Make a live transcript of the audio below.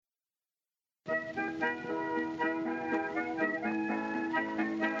Hello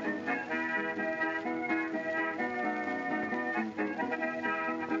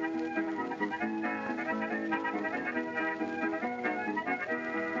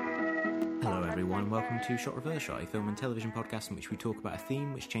everyone, welcome to Shot Reverse Shot, a film and television podcast in which we talk about a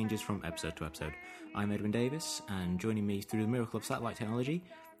theme which changes from episode to episode. I'm Edwin Davis, and joining me through the miracle of satellite technology,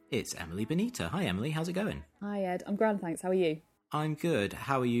 it's Emily Benita. Hi Emily, how's it going? Hi Ed, I'm grand, thanks. How are you? I'm good.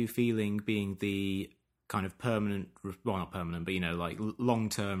 How are you feeling being the kind of permanent, well not permanent, but like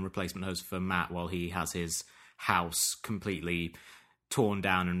long-term replacement host for Matt while he has his house completely torn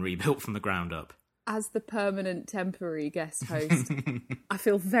down and rebuilt from the ground up? As the permanent temporary guest host, I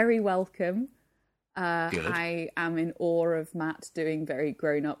feel very welcome. Good. I am in awe of Matt doing very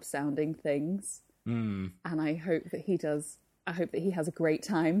grown-up sounding things. And I hope that he does. I hope that he has a great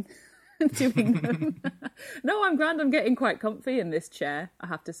time doing them. No, I'm grand. I'm getting quite comfy in this chair, I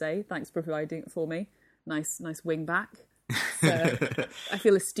have to say. Thanks for providing it for me. Nice wing back. So, I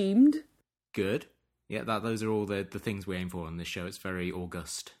feel esteemed. Good. Yeah, those are all the things we aim for on this show. It's very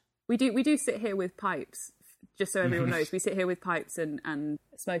august. We do sit here with pipes, just so everyone knows. We sit here with pipes and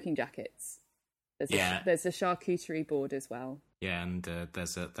smoking jackets. There's a charcuterie board as well. Yeah, and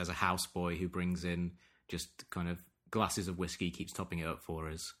there's a houseboy who brings in just kind of glasses of whiskey, keeps topping it up for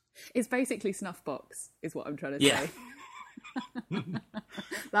us. It's basically snuff box, is what I'm trying to say.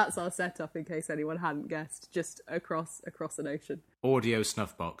 That's our setup, in case anyone hadn't guessed. Just across an ocean. Audio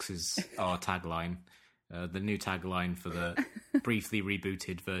snuff box is our tagline. The new tagline for the briefly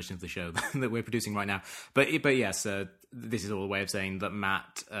rebooted version of the show that we're producing right now. But yes, this is all a way of saying that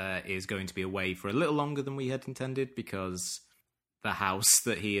Matt is going to be away for a little longer than we had intended, because the house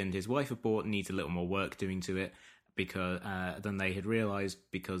that he and his wife have bought needs a little more work doing to it than they had realised,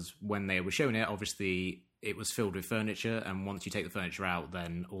 because when they were showing it, obviously it was filled with furniture, and once you take the furniture out,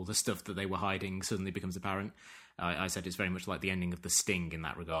 then all the stuff that they were hiding suddenly becomes apparent. I said it's very much like the ending of The Sting in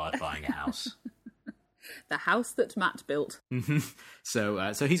that regard, buying a house. The house that Matt built.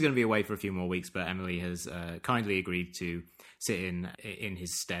 So he's going to be away for a few more weeks, but Emily has kindly agreed to sit in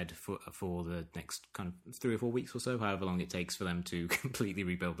his stead for the next kind of 3 or 4 weeks or so, however long it takes for them to completely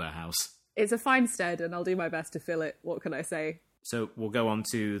rebuild their house. It's a fine stead, and I'll do my best to fill it. What can I say? So we'll go on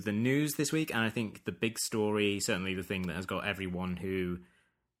to the news this week, and I think the big story, certainly the thing that has got everyone who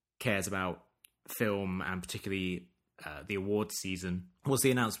cares about film, and particularly the awards season, was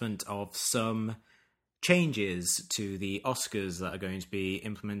the announcement of some changes to the Oscars that are going to be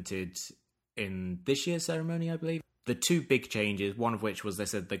implemented in this year's ceremony, I believe. The two big changes, one of which was they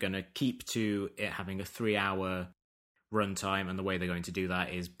said they're going to keep to it having a 3-hour runtime, and the way they're going to do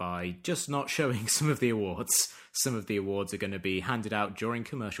that is by just not showing some of the awards. Some of the awards are going to be handed out during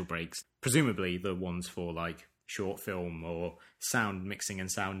commercial breaks, presumably the ones for like short film or sound mixing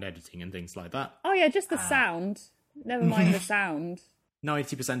and sound editing and things like that. Oh yeah, just the sound. Never mind the sound.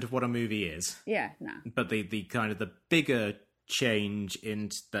 90% of what a movie is. Yeah, nah. But the kind of the bigger change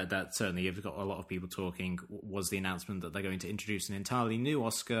in that certainly have got a lot of people talking was the announcement that they're going to introduce an entirely new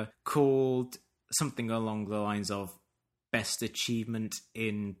Oscar called something along the lines of Best Achievement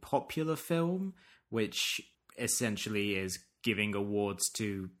in Popular Film, which essentially is giving awards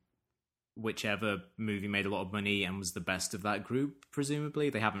to whichever movie made a lot of money and was the best of that group, presumably.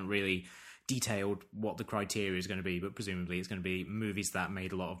 They haven't really detailed what the criteria is going to be, but presumably it's going to be movies that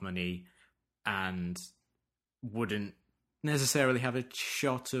made a lot of money and wouldn't necessarily have a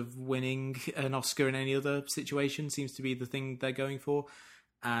shot of winning an Oscar in any other situation, seems to be the thing they're going for.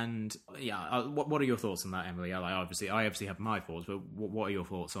 And yeah, what are your thoughts on that, Emily? I obviously have my thoughts, but what are your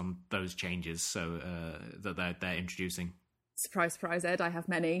thoughts on those changes that they're introducing? Surprise, surprise, Ed, I have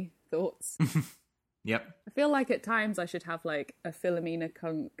many thoughts. Yep. I feel like at times I should have like a Philomena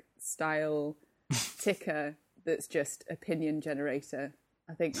Kunk style ticker that's just opinion generator.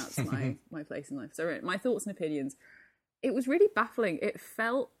 I think that's my place in life. So my thoughts and opinions. It was really baffling. It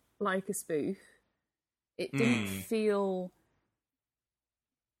felt like a spoof. It didn't feel...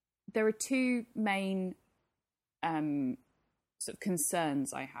 There are two main sort of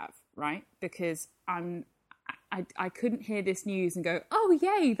concerns I have, right? Because I couldn't hear this news and go, oh,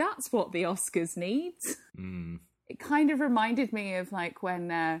 yay, that's what the Oscars needs. It kind of reminded me of like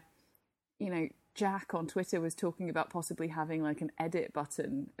when, Jack on Twitter was talking about possibly having like an edit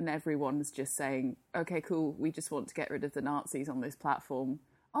button and everyone was just saying, okay, cool, we just want to get rid of the Nazis on this platform.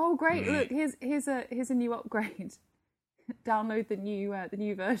 Oh, great, look, here's a new upgrade. Download the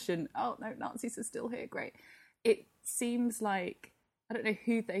new version. Oh, no, Nazis are still here, great. It seems like, I don't know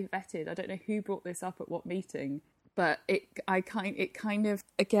who they vetted, I don't know who brought this up at what meeting, but it kind of,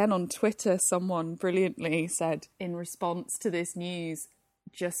 again on Twitter, someone brilliantly said in response to this news,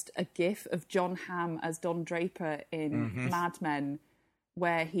 just a gif of John Hamm as Don Draper in Mad Men,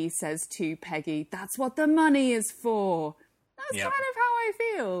 where he says to Peggy, "That's what the money is for." That's kind of how I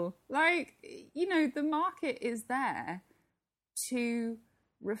feel. Like, you know, the market is there to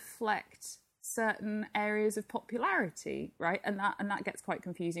reflect certain areas of popularity, right? And that gets quite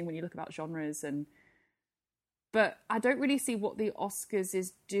confusing when you look about genres. But I don't really see what the Oscars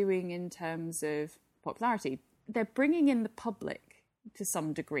is doing in terms of popularity. They're bringing in the public to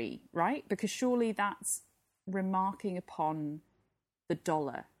some degree, right? Because surely that's remarking upon the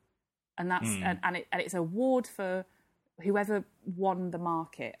dollar, and that's and it's an award for whoever won the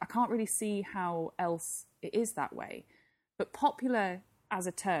market. I can't really see how else it is that way. But popular as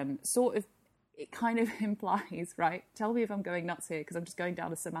a term, sort of, it kind of implies, right? Tell me if I'm going nuts here, because I'm just going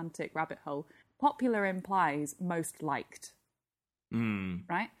down a semantic rabbit hole. Popular implies most liked,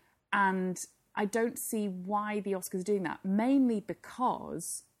 right? And I don't see why the Oscars are doing that, mainly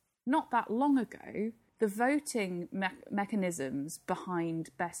because not that long ago, the voting mechanisms behind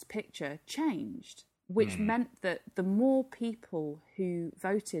Best Picture changed, which meant that the more people who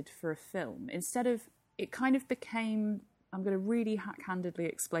voted for a film, instead of, it kind of became, I'm going to really hack-handedly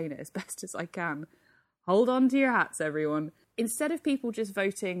explain it as best as I can. Hold on to your hats, everyone. Instead of people just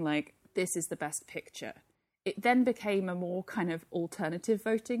voting like, this is the best picture, it then became a more kind of alternative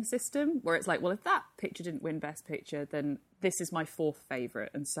voting system where it's like, well, if that picture didn't win Best Picture, then this is my fourth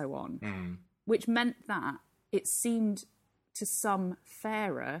favourite, and so on. Which meant that it seemed to some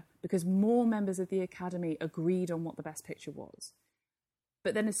fairer because more members of the Academy agreed on what the Best Picture was.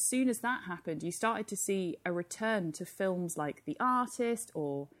 But then as soon as that happened, you started to see a return to films like The Artist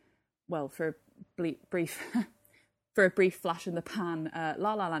or, well, for a brief for a brief flash in the pan,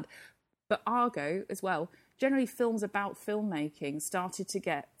 La La Land, but Argo as well. Generally, films about filmmaking started to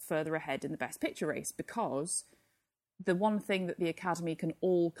get further ahead in the Best Picture race because the one thing that the Academy can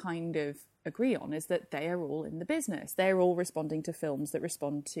all kind of agree on is that they are all in the business. They're all responding to films that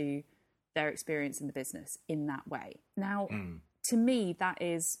respond to their experience in the business in that way. Now, to me, that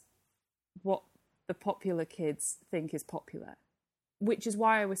is what the popular kids think is popular, which is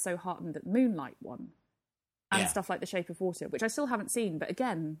why I was so heartened that Moonlight won. And stuff like The Shape of Water, which I still haven't seen, but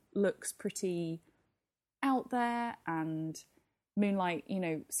again, looks pretty out there, and Moonlight, you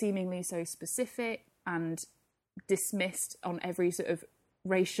know, seemingly so specific and dismissed on every sort of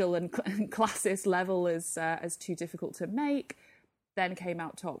racial and classist level as too difficult to make, then came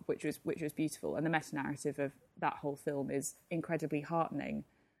out top, which was beautiful. And the meta-narrative of that whole film is incredibly heartening.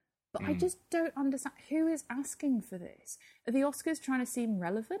 But I just don't understand, who is asking for this? Are the Oscars trying to seem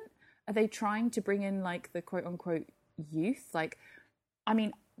relevant? Are they trying to bring in, like, the quote-unquote youth? Like, I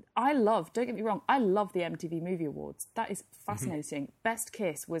mean, don't get me wrong, I love the MTV Movie Awards. That is fascinating. Best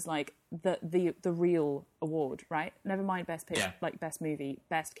Kiss was, like, the real award, right? Never mind Best Picture, like, Best Movie.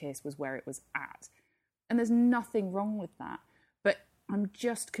 Best Kiss was where it was at. And there's nothing wrong with that. But I'm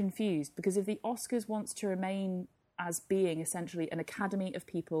just confused, because if the Oscars wants to remain as being essentially an academy of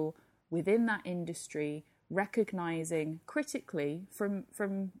people within that industry, recognising critically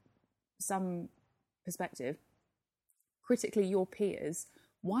from some perspective, critically your peers,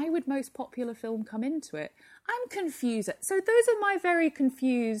 why would most popular film come into it? I'm confused. So those are my very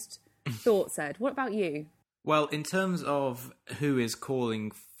confused thoughts, Ed. What about you? Well, in terms of who is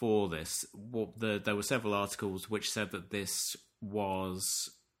calling for this, there were several articles which said that this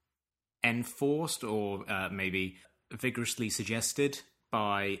was enforced or maybe vigorously suggested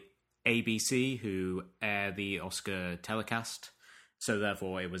by ABC, who air the Oscar telecast. So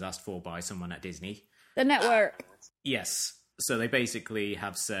therefore, it was asked for by someone at Disney. The network. Yes. So they basically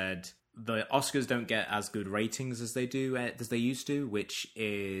have said the Oscars don't get as good ratings as they used to, which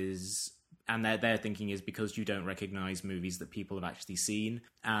is, and their thinking is because you don't recognise movies that people have actually seen.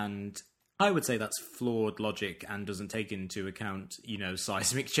 And I would say that's flawed logic and doesn't take into account, you know,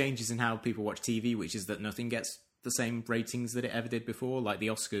 seismic changes in how people watch TV, which is that nothing gets the same ratings that it ever did before. Like, the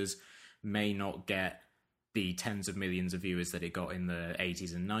Oscars may not get the tens of millions of viewers that it got in the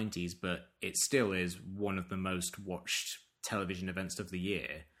 80s and 90s, but it still is one of the most watched television events of the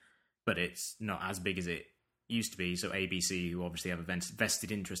year. But it's not as big as it used to be. So ABC, who obviously have a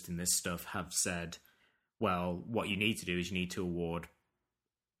vested interest in this stuff, have said, well, what you need to do is you need to award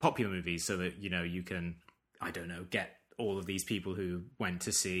popular movies so that, you know, you can, I don't know, get all of these people who went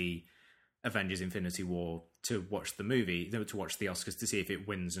to see Avengers Infinity War to watch the movie, to watch the Oscars to see if it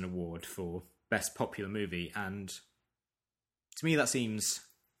wins an award for Best Popular Movie. And to me, that seems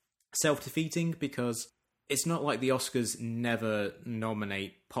self-defeating, because it's not like the Oscars never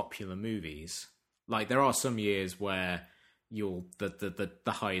nominate popular movies. Like, there are some years where the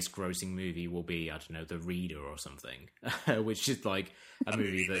highest grossing movie will be, I don't know, The Reader or something, which is like a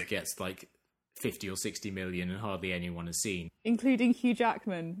movie that gets like 50 or 60 million and hardly anyone has seen. Including Hugh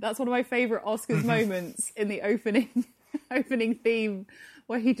Jackman. That's one of my favourite Oscars moments in the opening theme,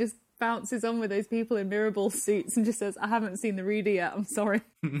 where he just bounces on with those people in mirrorball suits and just says, I haven't seen The Reader yet, I'm sorry.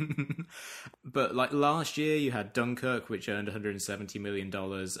 But like last year you had Dunkirk, which earned $170 million,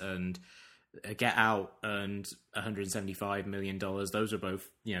 and Get Out earned $175 million. Those are both,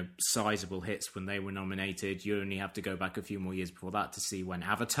 sizable hits when they were nominated. You only have to go back a few more years before that to see when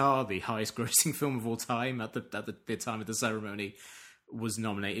Avatar, the highest grossing film of all time at the time of the ceremony, was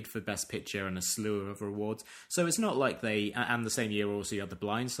nominated for Best Picture and a slew of other awards. So it's not like and the same year also you had The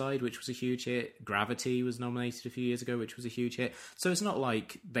Blind Side, which was a huge hit. Gravity was nominated a few years ago, which was a huge hit. So it's not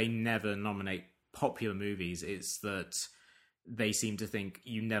like they never nominate popular movies. It's that they seem to think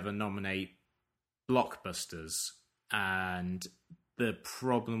you never nominate blockbusters. And the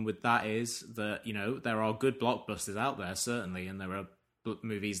problem with that is that, there are good blockbusters out there, certainly, and there are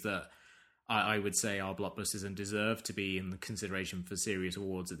movies that I would say are blockbusters and deserve to be in the consideration for serious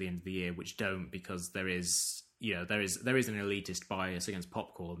awards at the end of the year, which don't, because there is an elitist bias against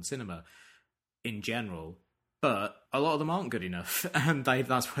popcorn cinema in general. But a lot of them aren't good enough, and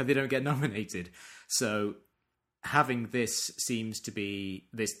that's why they don't get nominated. So having this seems to be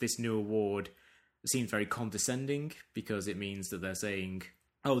this new award seems very condescending, because it means that they're saying,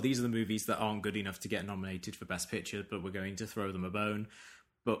 oh, these are the movies that aren't good enough to get nominated for Best Picture, but we're going to throw them a bone.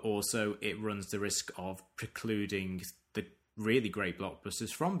 But also it runs the risk of precluding the really great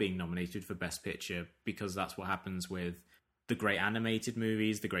blockbusters from being nominated for Best Picture, because that's what happens with the great animated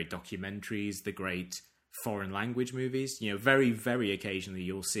movies, the great documentaries, the great foreign language movies. Very, very occasionally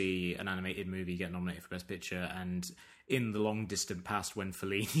you'll see an animated movie get nominated for Best Picture, and in the long distant past, when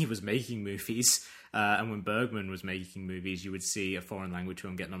Fellini was making movies and when Bergman was making movies, you would see a foreign language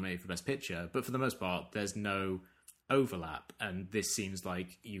film get nominated for Best Picture. But for the most part, there's no overlap, and this seems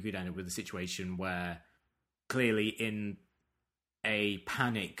like you could end up with a situation where clearly in a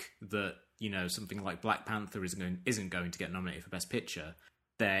panic that something like Black Panther isn't going to get nominated for Best Picture,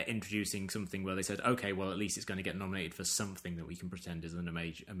 they're introducing something where they said, okay, well, at least it's going to get nominated for something that we can pretend isn't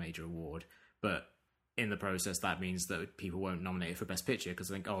a major award. But in the process, that means that people won't nominate it for Best Picture because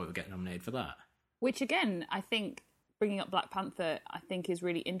they think, oh, it will get nominated for that. Which, again, I think bringing up Black Panther, I think is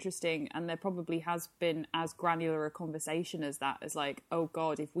really interesting, and there probably has been as granular a conversation as that, as like, oh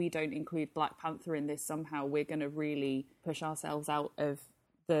God, if we don't include Black Panther in this somehow, we're going to really push ourselves out of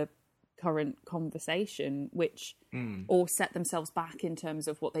the current conversation, which or set themselves back in terms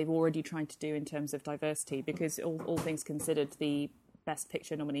of what they've already tried to do in terms of diversity, because all things considered, the Best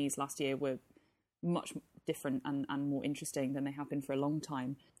Picture nominees last year were much different and more interesting than they have been for a long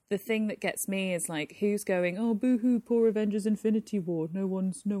time. The thing that gets me is like, who's going, oh, boo-hoo, poor Avengers Infinity War, no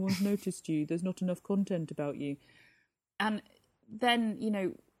one's noticed you, there's not enough content about you. And then,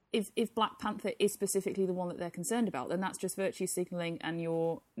 if Black Panther is specifically the one that they're concerned about, then that's just virtue signalling, and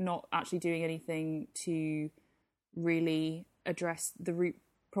you're not actually doing anything to really address the root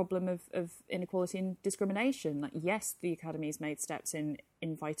problem of inequality and discrimination. Like, yes, the Academy's made steps in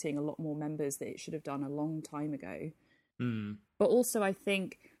inviting a lot more members that it should have done a long time ago. But also, I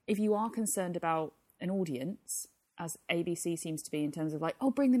think if you are concerned about an audience, as ABC seems to be, in terms of like, oh,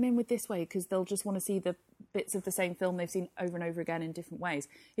 bring them in with this way, because they'll just want to see the bits of the same film they've seen over and over again in different ways.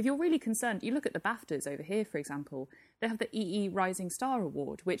 If you're really concerned, you look at the BAFTAs over here, for example, they have the EE Rising Star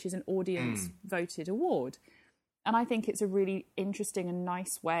Award, which is an audience-voted award. And I think it's a really interesting and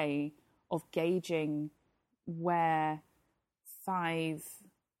nice way of gauging where I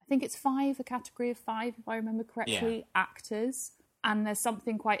think it's a category of 5, if I remember correctly, actors. And there's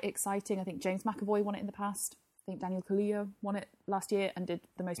something quite exciting. I think James McAvoy won it in the past. I think Daniel Kaluuya won it last year and did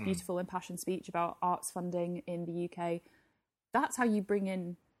the most beautiful impassioned speech about arts funding in the UK. That's how you bring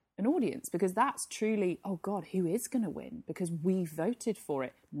in an audience, because that's truly, oh God, who is going to win? Because we voted for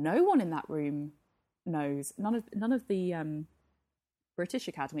it. No one in that room knows. None of the British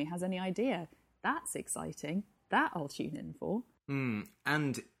Academy has any idea. That's exciting. That I'll tune in for.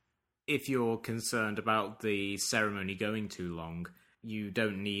 And if you're concerned about the ceremony going too long, you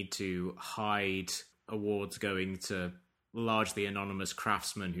don't need to hide awards going to largely anonymous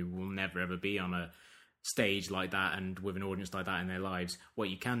craftsmen who will never ever be on a stage like that and with an audience like that in their lives. What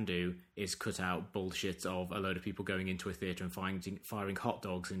you can do is cut out bullshit of a load of people going into a theatre and firing hot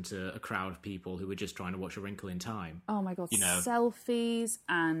dogs into a crowd of people who were just trying to watch A Wrinkle in Time. Oh my God, selfies,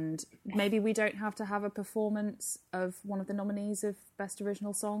 and maybe we don't have to have a performance of one of the nominees of Best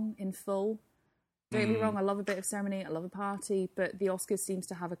Original Song in full. Don't get me wrong, I love a bit of ceremony, I love a party, but the Oscars seems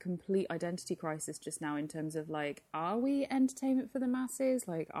to have a complete identity crisis just now in terms of, like, are we entertainment for the masses?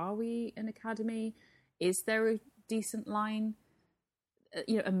 Like, are we an academy? Is there a decent line,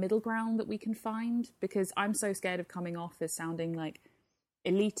 a middle ground that we can find? Because I'm so scared of coming off as sounding, like,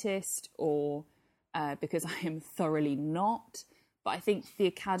 elitist or because I am thoroughly not. But I think the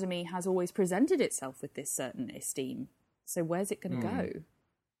academy has always presented itself with this certain esteem. So where's it going to go?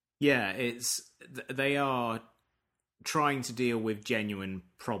 Yeah, they are trying to deal with genuine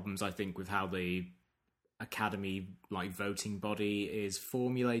problems, I think, with how the academy, like, voting body is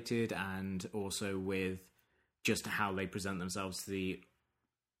formulated, and also with just how they present themselves to the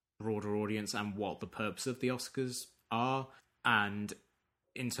broader audience and what the purpose of the Oscars are. And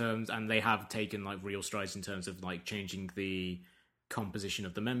they have taken, like, real strides in terms of, like, changing the composition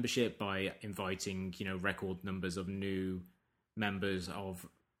of the membership by inviting, record numbers of new members of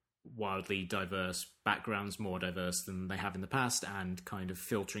wildly diverse backgrounds, more diverse than they have in the past, and kind of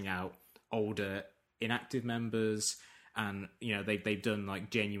filtering out older inactive members. And they've done,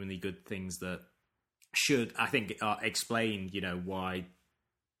 like, genuinely good things that should, I think, explain why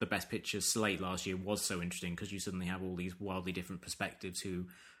the Best Picture slate last year was so interesting, because you suddenly have all these wildly different perspectives who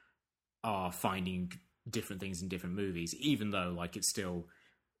are finding different things in different movies, even though, like, it's still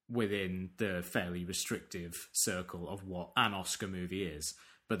within the fairly restrictive circle of what an Oscar movie is.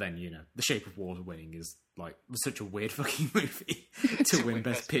 But then, The Shape of Water winning is, like, such a weird fucking movie to win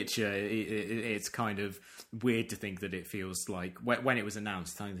Best Picture. It's kind of weird to think that it feels like, when it was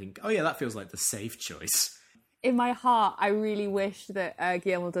announced, I think, oh yeah, that feels like the safe choice. In my heart, I really wish that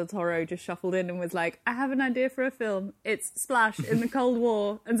Guillermo del Toro just shuffled in and was like, I have an idea for a film. It's Splash in the Cold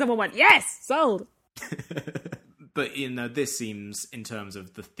War. And someone went, yes, sold. But, this seems, in terms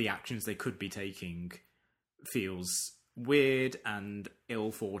of the actions they could be taking, feels weird and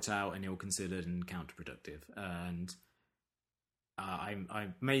ill thought out and ill considered and counterproductive. And I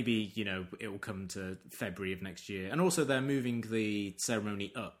maybe it will come to February of next year. And also they're moving the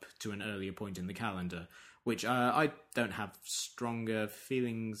ceremony up to an earlier point in the calendar, which I don't have stronger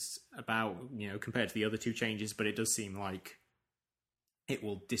feelings about, compared to the other two changes, but it does seem like it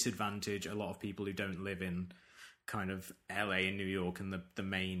will disadvantage a lot of people who don't live in kind of LA and New York and the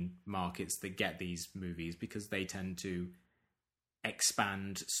main markets that get these movies, because they tend to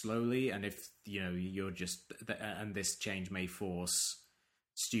expand slowly. And if you're just, and this change may force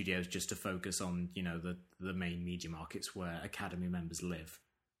studios just to focus on the main media markets where Academy members live.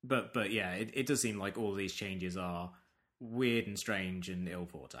 But yeah, it does seem like all these changes are weird and strange and ill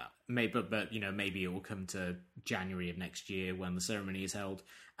thought out. Maybe it will come to January of next year when the ceremony is held,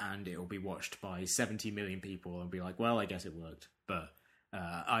 and it will be watched by 70 million people and be like, well, I guess it worked. But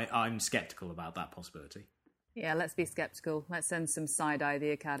I'm skeptical about that possibility. Yeah, let's be skeptical. Let's send some side-eye the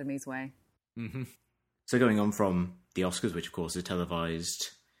Academy's way. Mm-hmm. So going on from the Oscars, which of course is a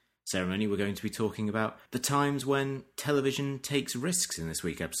televised ceremony, we're going to be talking about the times when television takes risks in this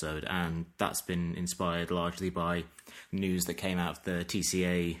week's episode, and that's been inspired largely by news that came out of the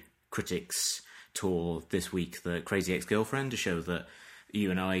TCA Critics Tour this week, the Crazy Ex-Girlfriend, a show that you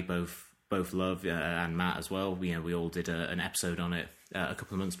and I both love, and Matt as well. We all did an episode on it a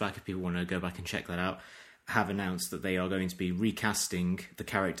couple of months back. If people want to go back and check that out, have announced that they are going to be recasting the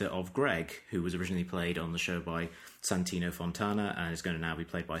character of Greg, who was originally played on the show by Santino Fontana and is going to now be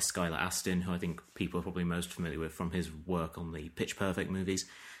played by Skylar Astin, who I think people are probably most familiar with from his work on the Pitch Perfect movies.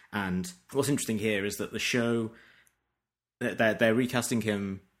 And what's interesting here is that the show, they're recasting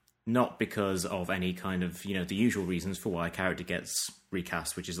him not because of any kind of, the usual reasons for why a character gets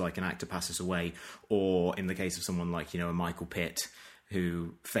recast, which is like an actor passes away, or in the case of someone like, a Michael Pitt,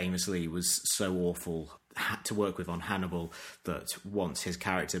 who famously was so awful to work with on Hannibal that once his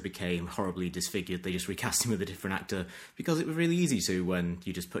character became horribly disfigured, they just recast him with a different actor because it was really easy to when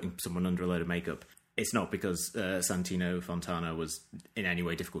you're just putting someone under a load of makeup. It's not because Santino Fontana was in any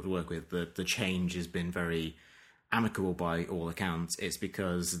way difficult to work with. The change has been very amicable by all accounts. It's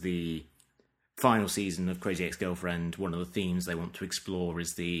because the final season of Crazy Ex-Girlfriend, one of the themes they want to explore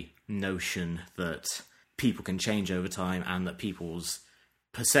is the notion that people can change over time and that people's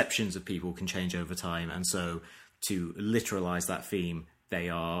perceptions of people can change over time. And so to literalize that theme, they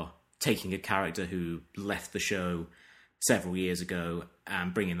are taking a character who left the show several years ago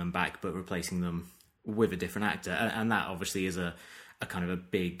and bringing them back, but replacing them with a different actor. And that obviously is a kind of a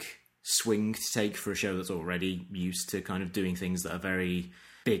big swing to take for a show that's already used to kind of doing things that are very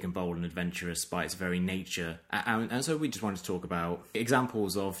big and bold and adventurous by its very nature. And so we just wanted to talk about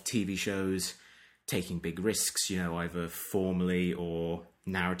examples of TV shows taking big risks, either formally or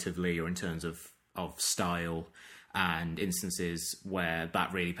narratively or in terms of style, and instances where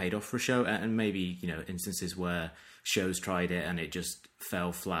that really paid off for a show, and maybe, you know, instances where shows tried it and it just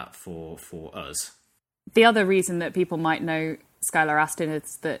fell flat for us. The other reason that people might know Skylar Astin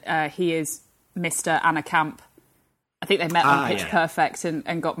is that he is Mr. Anna Camp. I think they met on Pitch Perfect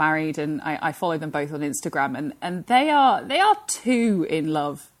and got married, and I follow them both on Instagram, and they are too in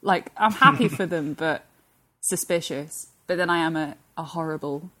love. Like, I'm happy for them, but suspicious. But then I am a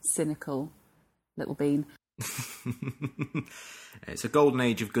horrible, cynical little bean. It's a golden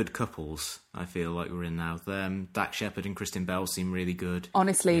age of good couples, I feel like we're in now. Dax Shepard and Kristen Bell seem really good.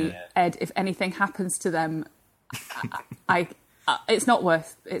 Honestly, Ed, if anything happens to them, it's not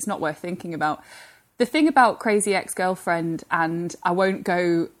worth thinking about. The thing about Crazy Ex-Girlfriend, and I won't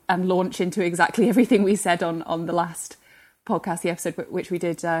go and launch into exactly everything we said on the last podcast, the episode which we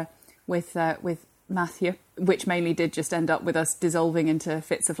did with Matthew, which mainly did just end up with us dissolving into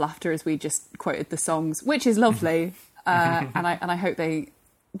fits of laughter as we just quoted the songs, which is lovely. And I hope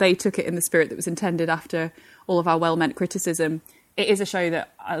they took it in the spirit that was intended after all of our well-meant criticism. It is a show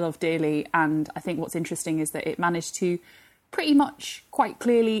that I love dearly, and I think what's interesting is that it managed to pretty much quite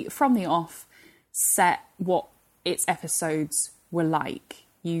clearly from the off set what its episodes were like.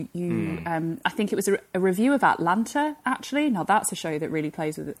 I think it was a review of Atlanta, actually. Now that's a show that really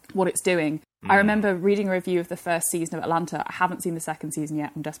plays with what it's doing. I remember reading a review of the first season of Atlanta. I haven't seen the second season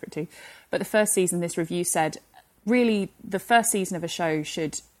yet. I'm desperate to. But the first season, this review said, really, the first season of a show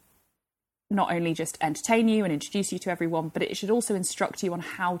should not only just entertain you and introduce you to everyone, but it should also instruct you on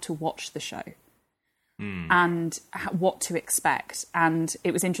how to watch the show. And what to expect. And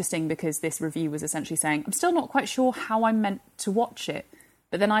it was interesting because this review was essentially saying, I'm still not quite sure how I'm meant to watch it.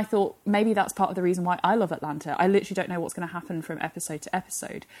 But then I thought maybe that's part of the reason why I love Atlanta. I literally don't know what's going to happen from episode to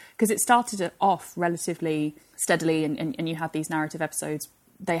episode, because it started off relatively steadily, and you had these narrative episodes.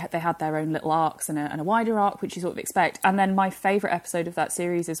 They had their own little arcs and a wider arc, which you sort of expect. And then my favourite episode of that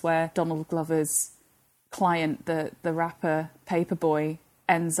series is where Donald Glover's client, the rapper Paperboy,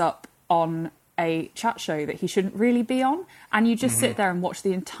 ends up on a chat show that he shouldn't really be on, and you just sit there and watch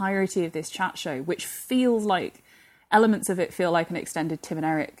the entirety of this chat show, which feels like elements of it feel like an extended Tim and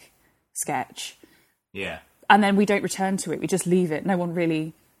Eric sketch. Yeah. And then we don't return to it. We just leave it. No one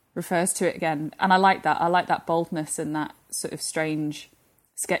really refers to it again. And I like that. I like that boldness and that sort of strange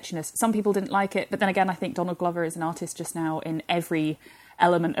sketchiness. Some people didn't like it, but then again, I think Donald Glover is an artist just now in every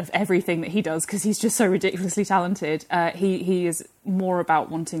element of everything that he does, because he's just so ridiculously talented. He is more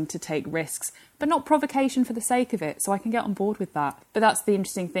about wanting to take risks, but not provocation for the sake of it. So I can get on board with that. But that's the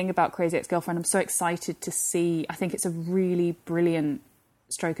interesting thing about Crazy Ex-Girlfriend. I'm so excited to see. I think it's a really brilliant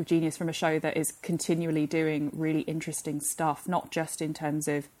stroke of genius from a show that is continually doing really interesting stuff, not just in terms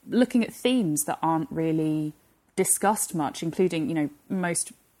of looking at themes that aren't really discussed much, including, you know,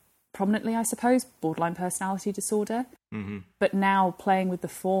 most prominently, I suppose, borderline personality disorder. But now playing with the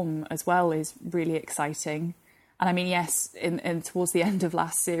form as well is really exciting. And I mean, yes, in towards the end of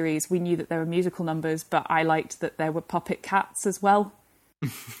last series, we knew that there were musical numbers, but I liked that there were puppet cats as well.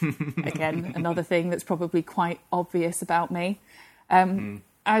 Again, another thing that's probably quite obvious about me. I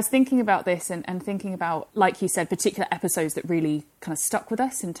was thinking about this and thinking about, like you said, particular episodes that really kind of stuck with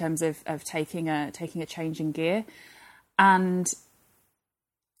us in terms of taking a change in gear. And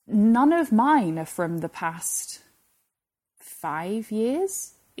none of mine are from the past 5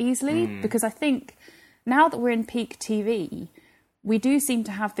 years, easily, because I think now that we're in peak TV, we do seem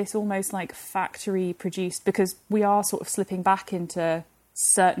to have this almost like factory produced, because we are sort of slipping back into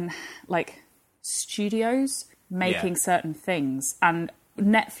certain like studios making certain things, and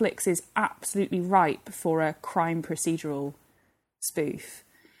Netflix is absolutely ripe for a crime procedural spoof,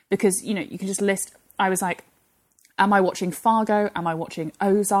 because, you know, you can just list. I was like, am I watching Fargo? Am I watching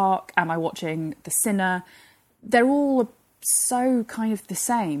Ozark? Am I watching The Sinner? They're all so kind of the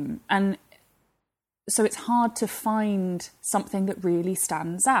same, and so it's hard to find something that really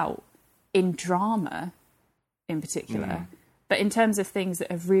stands out in drama in particular. But in terms of things that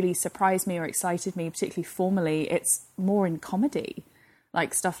have really surprised me or excited me, particularly formally, it's more in comedy,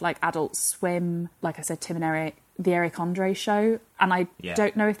 like stuff like Adult Swim, like I said, Tim and Eric, the Eric Andre Show. And I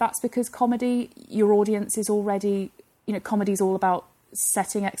don't know if that's because comedy, your audience is already, you know, comedy's all about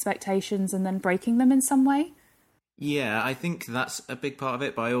setting expectations and then breaking them in some way. Yeah, I think that's a big part of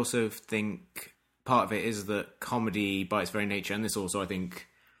it, but I also think part of it is that comedy, by its very nature, and this also, I think,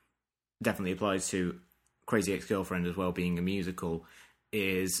 definitely applies to Crazy Ex-Girlfriend as well, being a musical,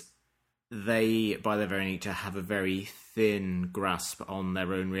 is they, by their very nature, have a very thin grasp on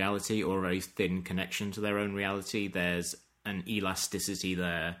their own reality, or a very thin connection to their own reality. There's an elasticity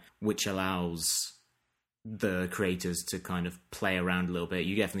there, which allows the creators to kind of play around a little bit.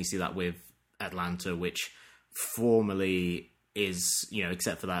 You definitely see that with Atlanta, which formally is, you know,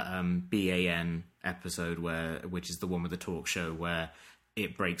 except for that BAN episode which is the one with the talk show where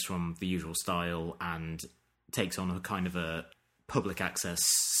it breaks from the usual style and takes on a kind of a public access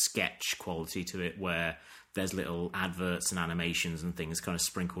sketch quality to it, where there's little adverts and animations and things kind of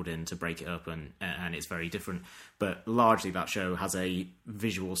sprinkled in to break it up, and it's very different. But largely that show has a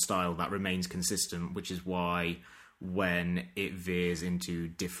visual style that remains consistent, which is why when it veers into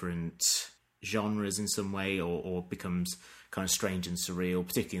different genres in some way or becomes kind of strange and surreal,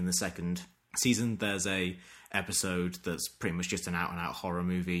 particularly in the second season, there's a episode that's pretty much just an out-and-out horror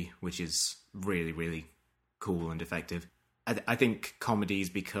movie, which is really, really cool and effective. I think comedies,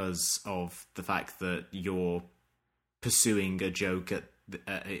 because of the fact that you're pursuing a joke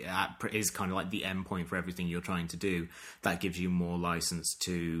is kind of like the end point for everything you're trying to do, that gives you more license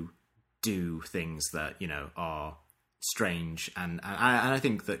to do things that, you know, are strange. And I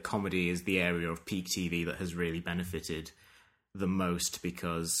think that comedy is the area of peak TV that has really benefited the most,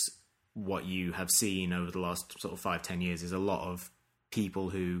 because what you have seen over the last sort of 5-10 years is a lot of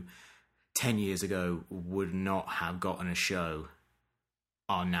people who 10 years ago would not have gotten a show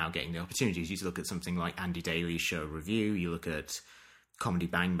are now getting the opportunities. You look at something like Andy Daly's show Review, you look at Comedy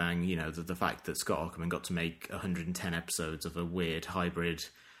Bang Bang, you know, the fact that Scott Aukerman got to make 110 episodes of a weird hybrid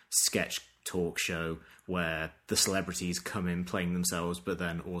sketch talk show where the celebrities come in playing themselves but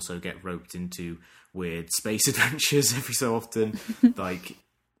then also get roped into weird space adventures every so often. Like,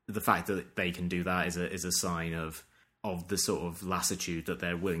 the fact that they can do that is a sign of the sort of lassitude that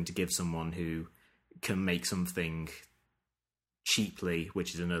they're willing to give someone who can make something cheaply,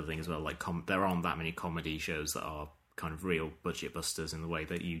 which is another thing as well. Like, there aren't that many comedy shows that are kind of real budget busters in the way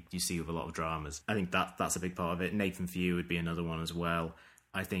that you see with a lot of dramas. I think that's a big part of it. Nathan For You would be another one as well.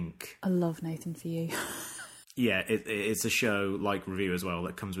 I love Nathan For You. Yeah, it's a show like Review as well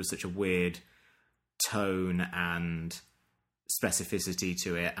that comes with such a weird tone and specificity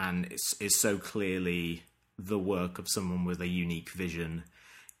to it, and it's so clearly the work of someone with a unique vision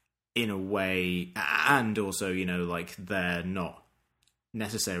in a way, and also, you know, like, they're not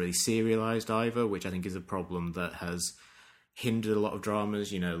necessarily serialized either, which I think is a problem that has hindered a lot of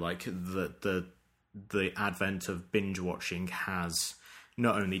dramas. You know, like, the advent of binge watching has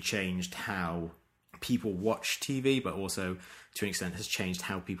not only changed how people watch TV, but also to an extent has changed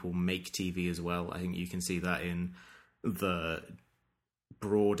how people make TV as well. I think you can see that in the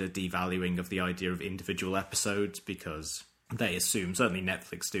broader devaluing of the idea of individual episodes, because they assume, certainly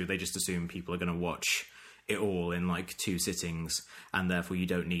Netflix do, they just assume people are going to watch it all in like 2 sittings, and therefore you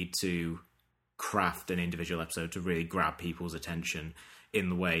don't need to craft an individual episode to really grab people's attention in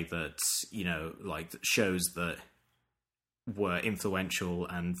the way that, you know, like shows that were influential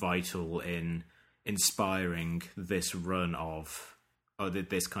and vital in inspiring this run of, or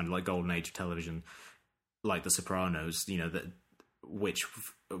this kind of like golden age of television, like The Sopranos, you know, that which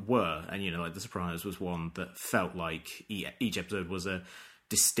were, and, you know, like The Sopranos was one that felt like each episode was a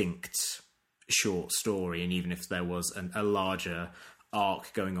distinct short story, and even if there was a larger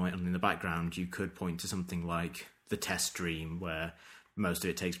arc going on in the background, you could point to something like The Test Dream, where most of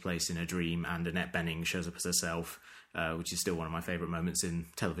it takes place in a dream and Annette Bening shows up as herself, which is still one of my favourite moments in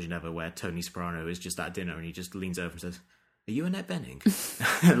television ever, where Tony Soprano is just at dinner and he just leans over and says, "Are you Annette Bening?"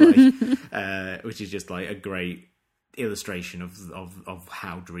 Which is just like a great illustration of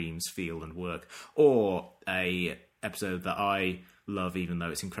how dreams feel and work. Or a episode that I love, even though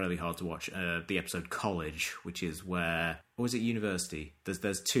it's incredibly hard to watch, the episode College, which is where, or is it University?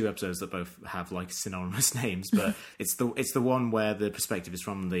 There's 2 episodes that both have like synonymous names, but it's the one where the perspective is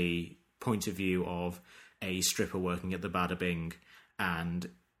from the point of view of a stripper working at the Bada Bing, and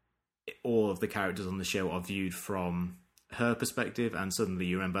all of the characters on the show are viewed from her perspective, and suddenly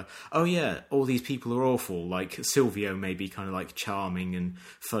you remember, oh yeah, all these people are awful. Like, Silvio may be kind of like charming and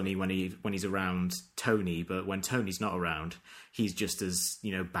funny when he's around Tony, but when Tony's not around, he's just as,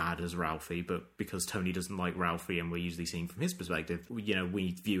 you know, bad as Ralphie. But because Tony doesn't like Ralphie, and we're usually seeing from his perspective, you know,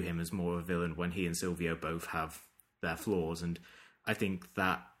 we view him as more of a villain when he and Silvio both have their flaws. And I think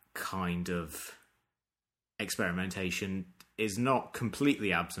that kind of experimentation is not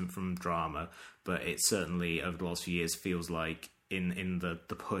completely absent from drama, but it certainly over the last few years feels like in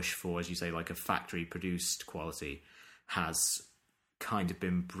the push for, as you say, like a factory produced quality has kind of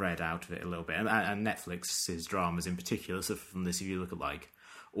been bred out of it a little bit. And Netflix's dramas in particular suffer from this. If you look at like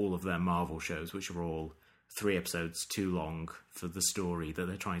all of their Marvel shows, which are all 3 episodes too long for the story that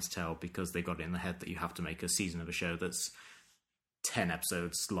they're trying to tell, because they got it in the head that you have to make a season of a show that's 10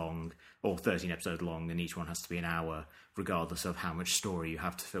 episodes long or 13 episodes long, and each one has to be an hour, regardless of how much story you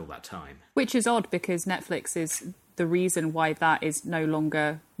have to fill that time. Which is odd, because Netflix is the reason why that is no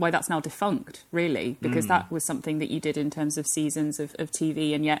longer, why that's now defunct, really, because that was something that you did in terms of seasons of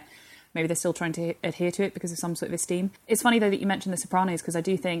TV, and yet maybe they're still trying to adhere to it because of some sort of esteem. It's funny, though, that you mentioned The Sopranos, because I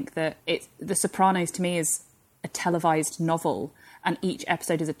do think that The Sopranos, to me, is a televised novel, and each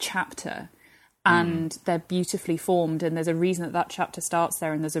episode is a chapter. And they're beautifully formed, and there's a reason that chapter starts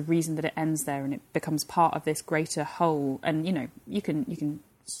there, and there's a reason that it ends there, and it becomes part of this greater whole. And you can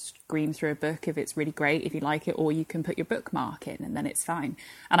scream through a book if it's really great, if you like it, or you can put your bookmark in, and then it's fine.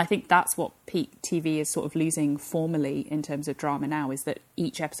 And I think that's what peak TV is sort of losing formally in terms of drama now, is that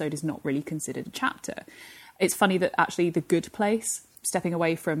each episode is not really considered a chapter. It's funny that actually The Good Place, stepping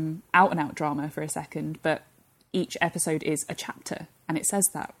away from out and out drama for a second, but each episode is a chapter, and it says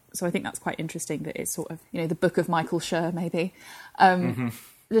that. So I think that's quite interesting, that it's sort of, the book of Michael Schur, maybe.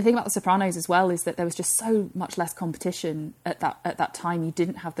 The thing about The Sopranos as well is that there was just so much less competition at that time. You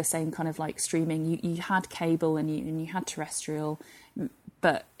didn't have the same kind of like streaming. You had cable and you had terrestrial,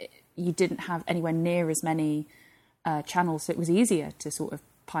 but you didn't have anywhere near as many channels. So it was easier to sort of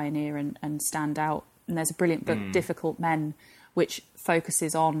pioneer and stand out. And there's a brilliant book, Difficult Men, which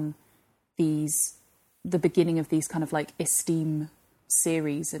focuses on the beginning of these kind of like esteem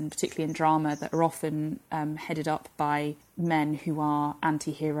series, and particularly in drama, that are often headed up by men who are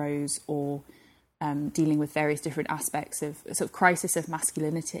anti-heroes or dealing with various different aspects of sort of crisis of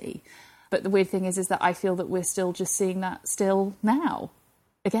masculinity. But the weird thing is that I feel that we're still just seeing that still now,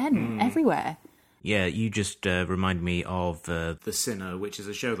 again, everywhere. Yeah, you just remind me of The Sinner, which is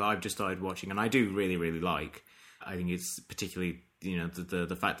a show that I've just started watching, and I do really, really like. I think it's particularly,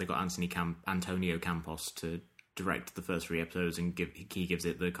 the fact they got Antonio Campos to direct the first 3 episodes, and he gives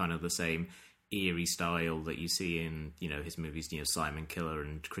it the kind of the same eerie style that you see in his movies, Simon Killer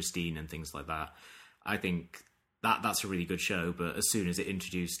and Christine and things like that. I think that's a really good show, but as soon as it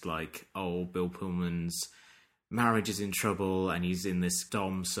introduced Bill Pullman's marriage is in trouble and he's in this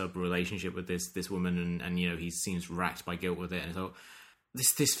dom sub relationship with this woman, and he seems racked by guilt with it, and I thought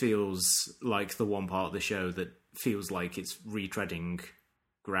this feels like the one part of the show that feels like it's retreading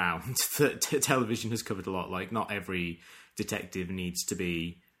ground that television has covered a lot. Like, not every detective needs to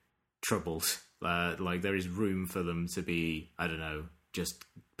be troubled. Like, there is room for them to be, I don't know, just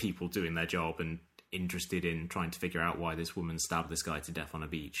people doing their job and interested in trying to figure out why this woman stabbed this guy to death on a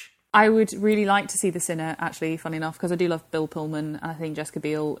beach. I would really like to see The Sinner, actually, funny enough, because I do love Bill Pullman, and I think Jessica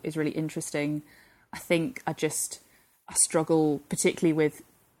Biel is really interesting. I think I struggle particularly with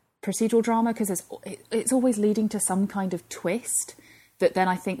procedural drama, because it's always leading to some kind of twist that then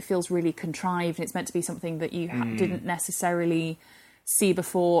I think feels really contrived, and it's meant to be something that you didn't necessarily see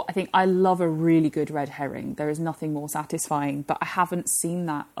before. I think I love a really good red herring. There is nothing more satisfying, but I haven't seen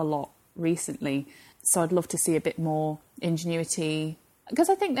that a lot recently. So I'd love to see a bit more ingenuity, because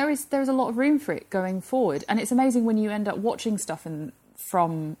I think there's a lot of room for it going forward. And it's amazing when you end up watching stuff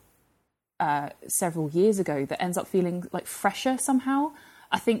from several years ago that ends up feeling like fresher somehow.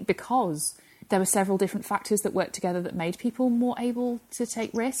 I think because there were several different factors that worked together that made people more able to take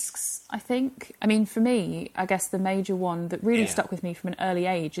risks, I think. I mean, for me, I guess the major one that really stuck with me from an early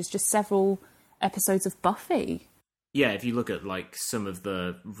age is just several episodes of Buffy. Yeah, if you look at like some of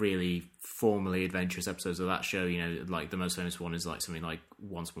the really formally adventurous episodes of that show, like the most famous one is like something like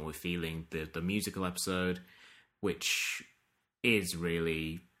Once More with Feeling, the musical episode, which is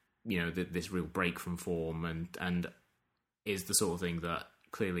really, this real break from form, and is the sort of thing that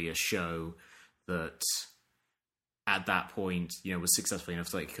clearly a show that at that point, was successful enough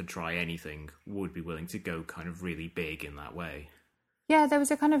so it could try anything, would be willing to go kind of really big in that way. Yeah, there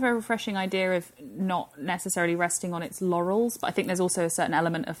was a kind of a refreshing idea of not necessarily resting on its laurels, but I think there's also a certain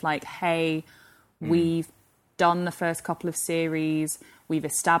element of like, hey, we've done the first couple of series, we've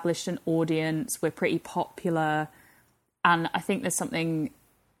established an audience, we're pretty popular, and I think there's something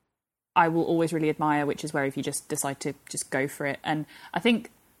I will always really admire, which is where if you just decide to just go for it. And I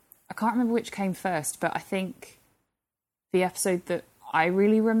can't remember which came first, but I think the episode that I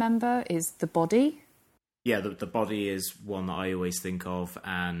really remember is The Body. Yeah, the Body is one that I always think of,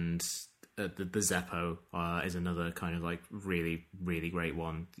 and the Zeppo is another kind of like really, really great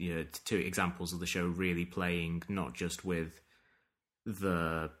one. 2 examples of the show really playing not just with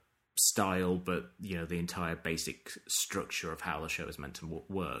the style, but the entire basic structure of how the show is meant to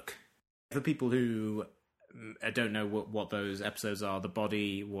work. For people who don't know what those episodes are, The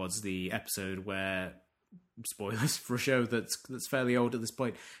Body was the episode where, spoilers for a show that's fairly old at this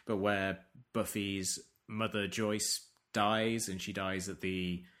point, but where Buffy's mother Joyce dies, and she dies at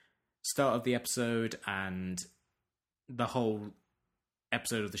the start of the episode, and the whole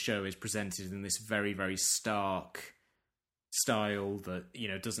episode of the show is presented in this very, very stark style that, you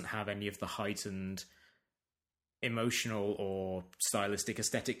know, doesn't have any of the heightened emotional or stylistic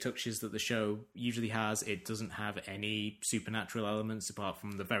aesthetic touches that the show usually has. It doesn't have any supernatural elements apart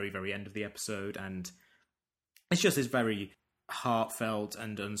from the very, very end of the episode, and it's just this very heartfelt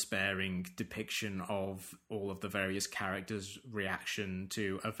and unsparing depiction of all of the various characters' reaction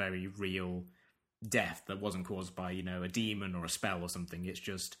to a very real death that wasn't caused by, you know, a demon or a spell or something. It's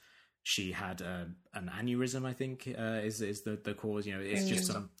just she had an aneurysm, I think, is the cause. You know, it's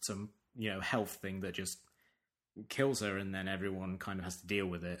just some you know, health thing that just kills her, and then everyone kind of has to deal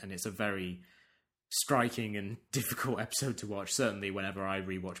with it. And it's a very striking and difficult episode to watch. Certainly, whenever I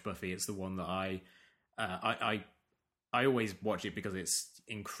rewatch Buffy, it's the one that I always watch it because it's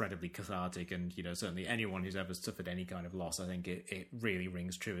incredibly cathartic, and, you know, certainly anyone who's ever suffered any kind of loss, I think it really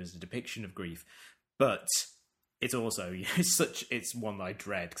rings true as a depiction of grief. But it's also, you know, it's one that I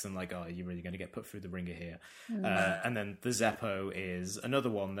dread, because I'm like, oh, you're really going to get put through the ringer here. And then the Zeppo is another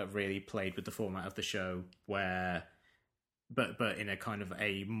one that really played with the format of the show, where, but in a kind of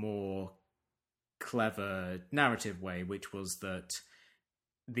a more clever narrative way, which was that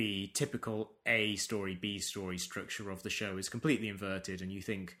the typical A story, B story structure of the show is completely inverted, and you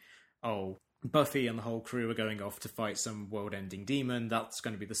think, oh, Buffy and the whole crew are going off to fight some world-ending demon. That's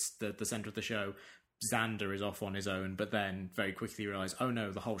going to be the center of the show. Xander is off on his own, but then very quickly realize, oh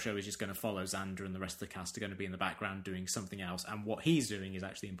no, the whole show is just going to follow Xander, and the rest of the cast are going to be in the background doing something else, and what he's doing is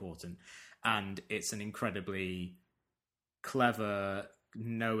actually important. And it's an incredibly clever,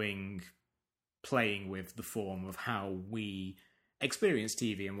 knowing, playing with the form of how we experience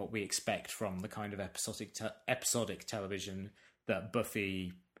TV and what we expect from the kind of episodic television that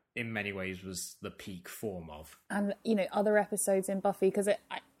Buffy in many ways was the peak form of. And, you know, other episodes in Buffy, because it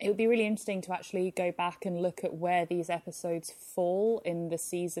would be really interesting to actually go back and look at where these episodes fall in the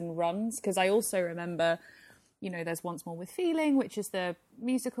season runs, because I also remember, you know, there's Once More with Feeling, which is the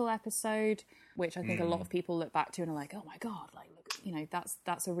musical episode, which I think a lot of people look back to and are like, oh my God, like, look, you know,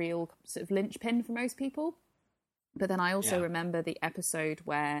 that's a real sort of linchpin for most people. But then I also remember the episode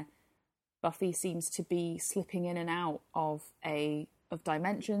where Buffy seems to be slipping in and out of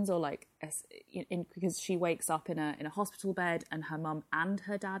dimensions, or like because she wakes up in a hospital bed, and her mum and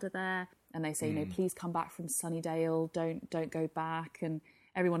her dad are there, and they say, you know, please come back from Sunnydale, don't go back. And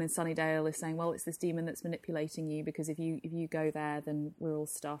everyone in Sunnydale is saying, well, it's this demon that's manipulating you, because if you go there, then we're all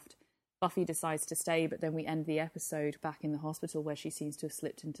stuffed. Buffy decides to stay, but then we end the episode back in the hospital, where she seems to have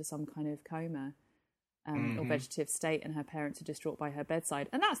slipped into some kind of coma. Or vegetative state, and her parents are distraught by her bedside,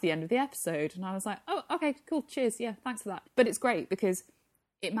 and that's the end of the episode. And I was like, oh, okay, cool, cheers, yeah, thanks for that. But it's great because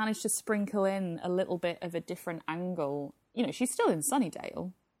it managed to sprinkle in a little bit of a different angle. You know, she's still in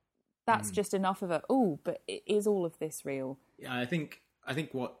Sunnydale. That's just enough of a, oh, but is all of this real? Yeah, I think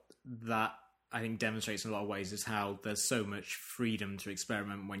what that demonstrates in a lot of ways is how there's so much freedom to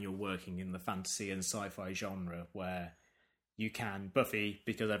experiment when you're working in the fantasy and sci-fi genre, where you can, Buffy,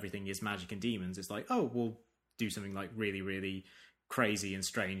 because everything is magic and demons, it's like, oh, we'll do something like really, really crazy and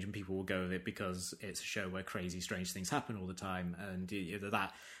strange, and people will go with it because it's a show where crazy, strange things happen all the time. And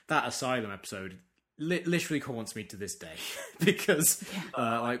that Asylum episode literally haunts me to this day because,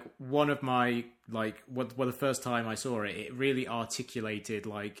 like, one of my, like, the first time I saw it, it really articulated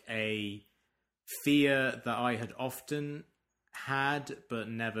like a fear that I had often had but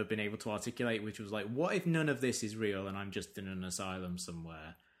never been able to articulate, which was like, what if none of this is real and I'm just in an asylum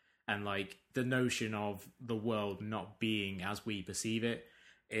somewhere? And like the notion of the world not being as we perceive it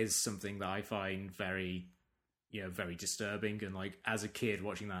is something that I find very, you know, very disturbing. And like as a kid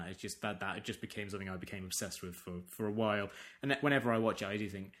watching that, it's just that it just became something I became obsessed with for a while. And whenever I watch it, I do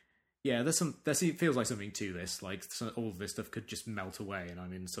think, yeah, it feels like something to this. Like all of this stuff could just melt away, and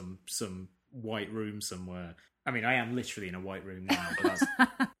I'm in some white room somewhere. I mean, I am literally in a white room now,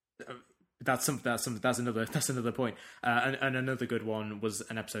 but that's another point. And another good one was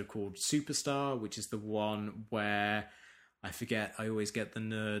an episode called Superstar, which is the one where I always get the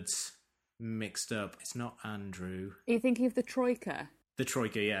nerds mixed up. It's not Andrew. Are you thinking of the Troika? The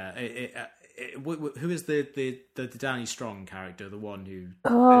Troika, yeah. Who is the Danny Strong character? The one who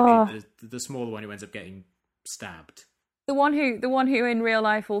the smaller one who ends up getting stabbed. The one who in real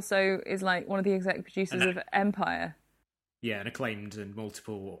life also is like one of the executive producers of Empire. Yeah, an acclaimed and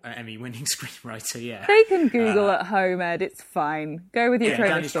multiple Emmy-winning screenwriter. Yeah, they can Google at home, Ed. It's fine. Go with your train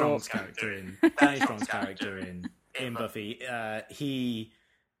Danny of Strong's thought. Danny Strong's character in Buffy. He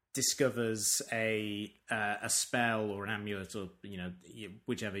discovers a spell or an amulet, or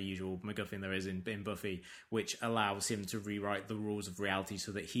whichever usual MacGuffin there is in Buffy, which allows him to rewrite the rules of reality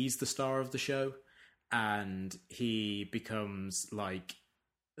so that he's the star of the show. And he becomes like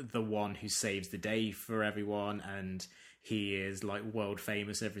the one who saves the day for everyone, and he is like world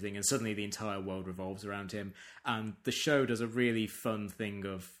famous, everything, and suddenly the entire world revolves around him. And the show does a really fun thing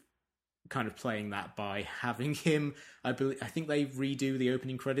of kind of playing that by having him. I think they redo the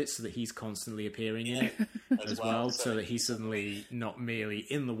opening credits so that he's constantly appearing in it as well, so that he's suddenly not merely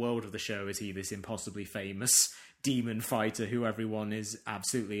in the world of the show is he this impossibly famous demon fighter who everyone is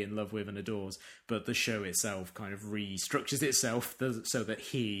absolutely in love with and adores, but the show itself kind of restructures itself so that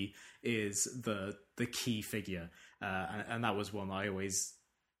he is the key figure, and that was one I always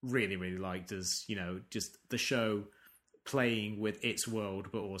really, really liked, as, you know, just the show playing with its world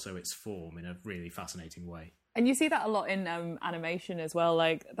but also its form in a really fascinating way. And you see that a lot in animation as well.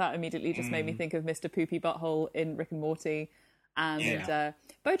 Like, that immediately just made me think of Mr. Poopy Butthole in Rick and Morty. And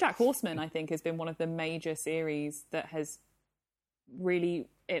BoJack Horseman, I think, has been one of the major series that has really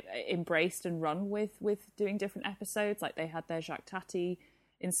embraced and run with doing different episodes. Like, they had their Jacques Tati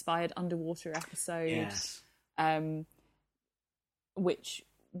inspired underwater episode, which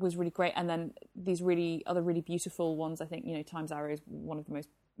was really great. And then these other really beautiful ones. I think, you know, Time's Arrow is one of the most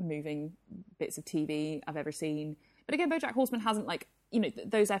moving bits of TV I've ever seen. But again, BoJack Horseman hasn't, like, you know,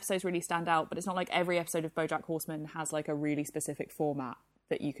 those episodes really stand out, but it's not like every episode of BoJack Horseman has like a really specific format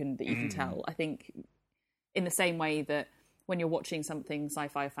that you can tell. I think in the same way that when you're watching something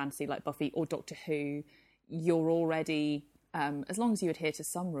sci-fi or fantasy like Buffy or Doctor Who, you're already, as long as you adhere to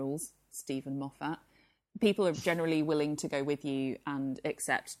some rules, Stephen Moffat, people are generally willing to go with you and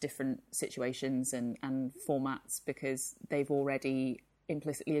accept different situations and formats because they've already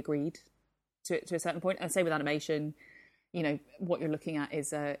implicitly agreed to a certain point. And same with animation. You know, what you're looking at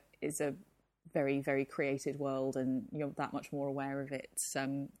is a very, very created world, and you're that much more aware of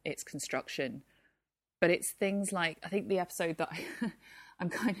its construction. But it's things like, I think the episode that I'm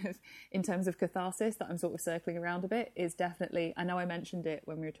kind of, in terms of catharsis, that I'm sort of circling around a bit is definitely, I know I mentioned it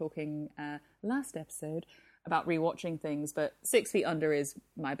when we were talking last episode about rewatching things, but 6 Feet Under is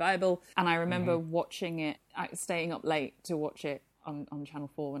my Bible. And I remember watching it, staying up late to watch it on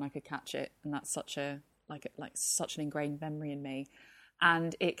Channel 4 when I could catch it. And that's such an ingrained memory in me.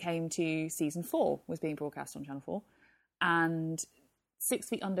 And it came to season 4 was being broadcast on Channel 4, and 6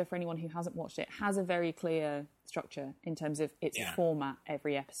 Feet Under, for anyone who hasn't watched it, has a very clear structure in terms of its format.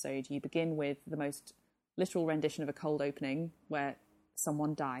 Every episode, you begin with the most literal rendition of a cold opening where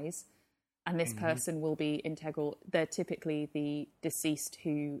someone dies, and this person will be integral. They're typically the deceased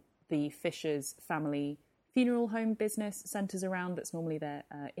who the Fisher's family funeral home business centres around. That's normally their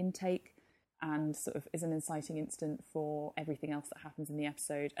intake, and sort of is an inciting instant for everything else that happens in the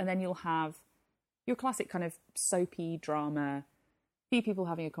episode. And then you'll have your classic kind of soapy drama, few people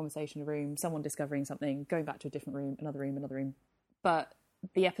having a conversation in a room, someone discovering something, going back to a different room, another room, another room. But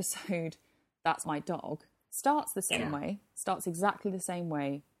the episode, That's My Dog, starts the same way, starts exactly the same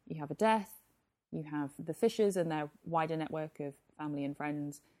way. You have a death, you have the Fishers and their wider network of family and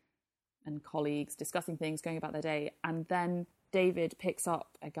friends and colleagues discussing things, going about their day, and then David picks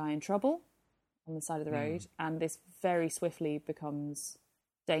up a guy in trouble on the side of the road, and this very swiftly becomes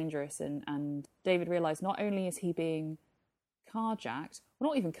dangerous, and David realised not only is he being carjacked, well,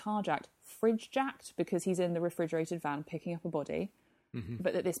 not even carjacked, fridge-jacked, because he's in the refrigerated van picking up a body,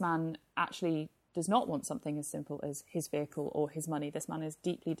 but that this man actually does not want something as simple as his vehicle or his money. This man is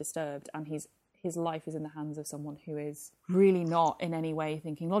deeply disturbed, and his life is in the hands of someone who is really not in any way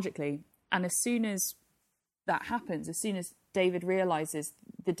thinking logically. And as soon as that happens, as soon as David realises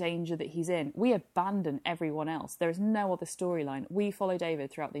the danger that he's in, we abandon everyone else. There is no other storyline. We follow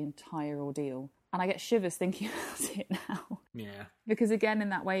David throughout the entire ordeal. And I get shivers thinking about it now. Yeah. Because again, in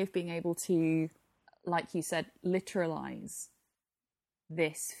that way of being able to, like you said, literalise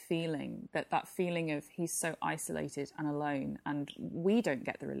this feeling, that feeling of he's so isolated and alone, and we don't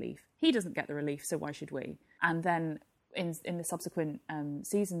get the relief. He doesn't get the relief, so why should we? And then in the subsequent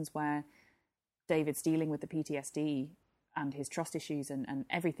seasons where David's dealing with the PTSD and his trust issues and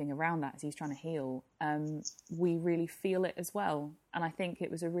everything around that as he's trying to heal, we really feel it as well. And I think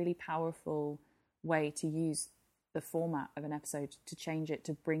it was a really powerful way to use the format of an episode to change it,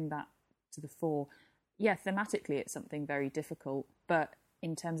 to bring that to the fore. Yeah, thematically it's something very difficult, but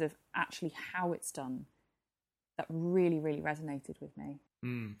in terms of actually how it's done, that really, really resonated with me.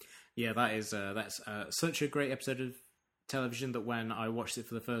 Yeah, that's such a great episode of television that when I watched it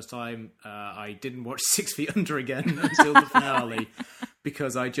for the first time, I didn't watch 6 Feet Under again until the finale,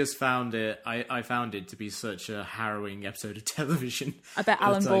 because I just found it, I found it to be such a harrowing episode of television. I bet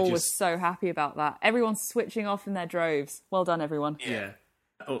Alan Ball was so happy about that. Everyone's switching off in their droves. Well done, everyone. Yeah.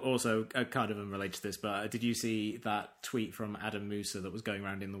 Also, kind of unrelated to this, but did you see that tweet from Adam Musa that was going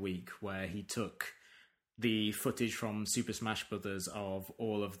around in the week where he took the footage from Super Smash Brothers of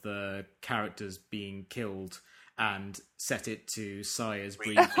all of the characters being killed and set it to Saya's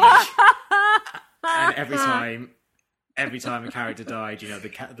breathing. And every time a character died, you know,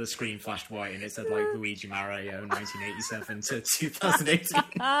 the screen flashed white and it said like Luigi Mario 1987 to 2018.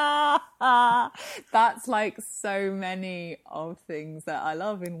 That's like so many of things that I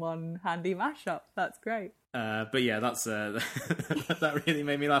love in one handy mashup. That's great. But yeah, that's that really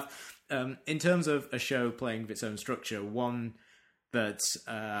made me laugh. In terms of a show playing with its own structure, one that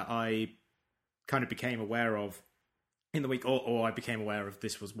I kind of became aware of in the week, or I became aware of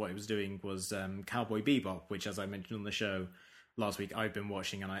this was what it was doing, was Cowboy Bebop, which, as I mentioned on the show last week, I've been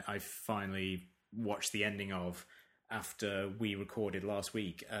watching, and I finally watched the ending of after we recorded last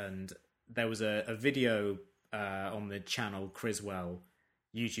week. And there was a video on the channel Criswell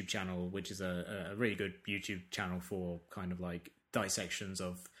YouTube channel, which is a really good YouTube channel for kind of like dissections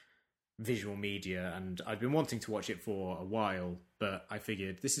of visual media, and I'd been wanting to watch it for a while, but I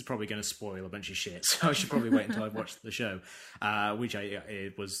figured this is probably going to spoil a bunch of shit, so I should probably wait until I've watched the show, which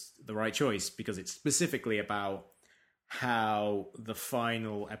it was the right choice, because it's specifically about how the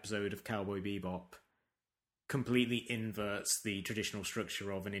final episode of Cowboy Bebop completely inverts the traditional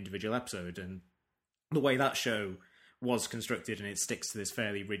structure of an individual episode, and the way that show was constructed, and it sticks to this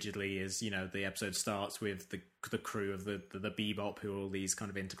fairly rigidly, is, you know, the episode starts with the crew of the Bebop, who are all these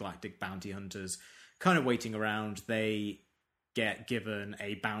kind of intergalactic bounty hunters kind of waiting around. They get given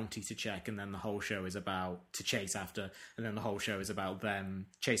a bounty to check, and then the whole show is about to chase after, and then the whole show is about them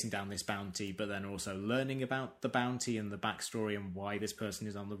chasing down this bounty, but then also learning about the bounty and the backstory and why this person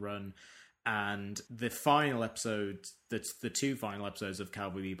is on the run. And the final episode, the two final episodes of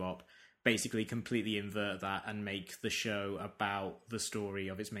Cowboy Bebop, basically completely invert that and make the show about the story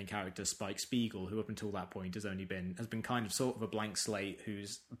of its main character, Spike Spiegel, who up until that point has been kind of sort of a blank slate,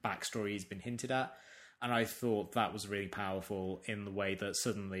 whose backstory has been hinted at. And I thought that was really powerful in the way that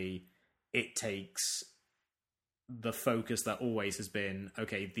suddenly it takes the focus that always has been,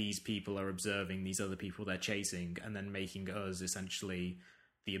 okay, these people are observing these other people they're chasing, and then making us essentially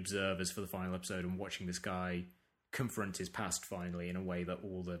the observers for the final episode and watching this guy confront his past finally in a way that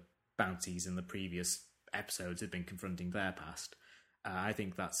all the bounties in the previous episodes had been confronting their past. I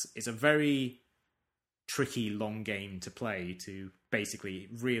think it's a very tricky long game to play, to basically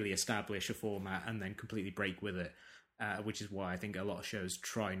really establish a format and then completely break with it, which is why I think a lot of shows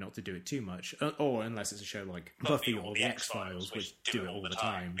try not to do it too much, or unless it's a show like Buffy or The X-Files, which do it all the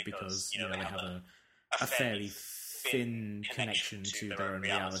time, because you know they have a fairly thin connection to their own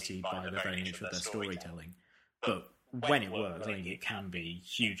reality by the very nature of their storytelling. But when it works, I think it can be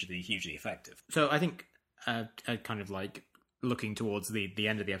hugely, hugely effective. So I think, kind of like looking towards the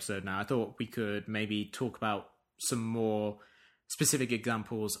end of the episode now, I thought we could maybe talk about some more specific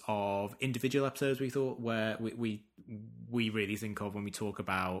examples of individual episodes we thought where we really think of when we talk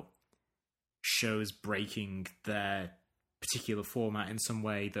about shows breaking their particular format in some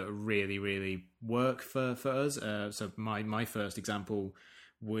way that really, really work for us. So my first example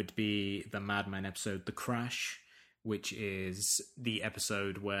would be the Mad Men episode, The Crash, which is the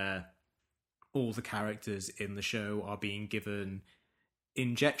episode where all the characters in the show are being given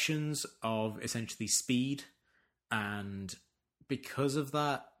injections of essentially speed. And because of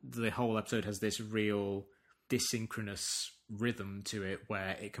that, the whole episode has this real desynchronous rhythm to it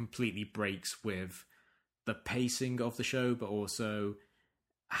where it completely breaks with the pacing of the show, but also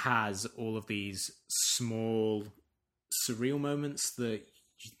has all of these small surreal moments that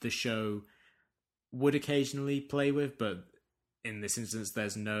the show would occasionally play with, but in this instance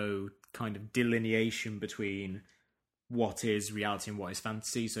there's no kind of delineation between what is reality and what is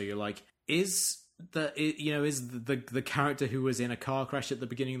fantasy. So you're like, is the character who was in a car crash at the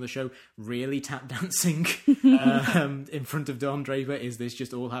beginning of the show really tap dancing in front of Don Draper? Is this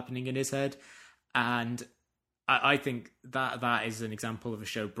just all happening in his head? And I think that is an example of a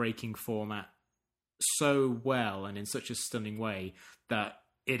show breaking format so well and in such a stunning way that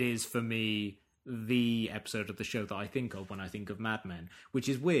it is, for me, the episode of the show that I think of when I think of Mad Men, which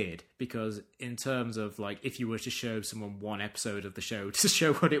is weird because in terms of like, if you were to show someone one episode of the show to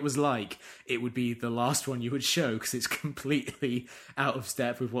show what it was like, it would be the last one you would show because it's completely out of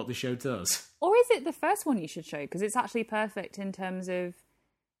step with what the show does. Or is it the first one you should show? Because it's actually perfect in terms of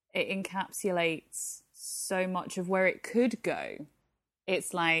it encapsulates so much of where it could go.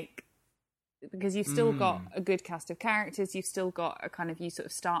 It's like, because you've still got a good cast of characters, you've still got a kind of, you sort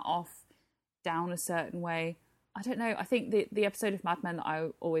of start off down a certain way. I don't know. I think the episode of Mad Men that I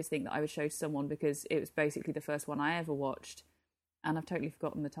always think that I would show to someone, because it was basically the first one I ever watched, and I've totally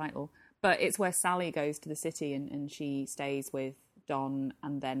forgotten the title, but it's where Sally goes to the city and she stays with Don,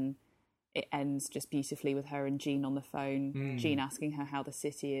 and then it ends just beautifully with her and Jean on the phone. Jean asking her how the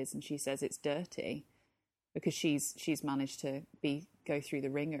city is, and she says it's dirty, because she's managed to go through the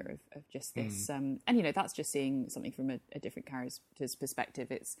ringer of just this. And that's just seeing something from a different character's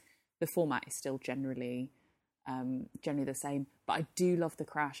perspective. It's the format is still generally the same, but I do love the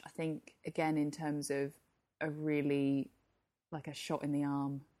crash. I think, again, in terms of a really like a shot in the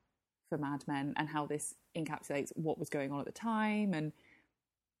arm for Mad Men, and how this encapsulates what was going on at the time. And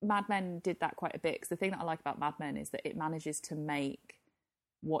Mad Men did that quite a bit, because the thing that I like about Mad Men is that it manages to make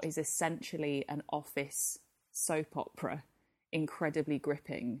what is essentially an office soap opera incredibly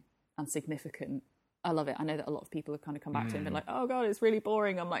gripping and significant. I love it. I know that a lot of people have kind of come back to it and been like, oh God, it's really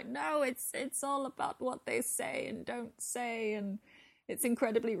boring. I'm like, no, it's all about what they say and don't say, and it's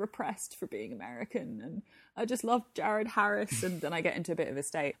incredibly repressed for being American. And I just love Jared Harris, and then I get into a bit of a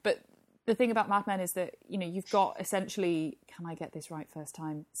state. But the thing about Mad Men is that, you've got essentially, can I get this right first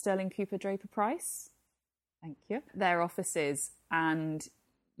time? Sterling Cooper Draper Price. Thank you. Their offices, and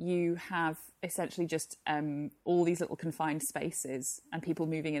you have essentially just all these little confined spaces and people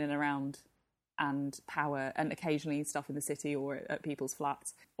moving in and around, and power, and occasionally stuff in the city or at people's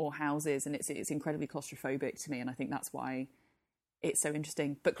flats or houses. And it's incredibly claustrophobic to me. And I think that's why it's so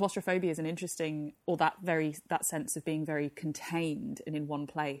interesting. But claustrophobia is an interesting, or that sense of being very contained and in one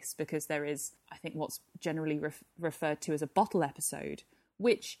place, because there is, I think, what's generally referred to as a bottle episode,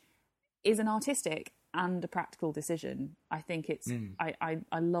 which is an artistic and a practical decision. I think it's,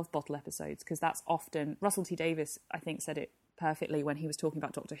 I love bottle episodes, because that's often, Russell T Davies, I think, said it perfectly when he was talking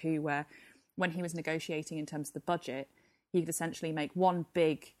about Doctor Who, where when he was negotiating in terms of the budget, he could essentially make one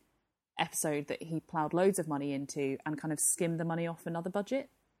big episode that he ploughed loads of money into and kind of skim the money off another budget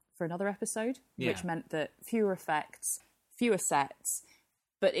for another episode, which meant that fewer effects, fewer sets,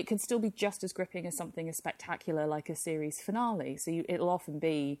 but it can still be just as gripping as something as spectacular like a series finale. So it'll often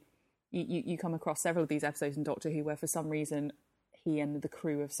be, you come across several of these episodes in Doctor Who where for some reason he and the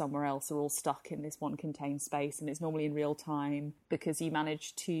crew of somewhere else are all stuck in this one contained space, and it's normally in real time, because you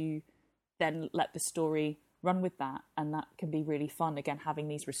manage to then let the story run with that, and that can be really fun. Again, having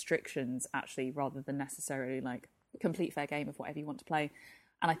these restrictions, actually, rather than necessarily like complete fair game of whatever you want to play.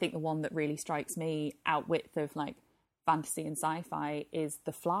 And I think the one that really strikes me out width of like fantasy and sci-fi is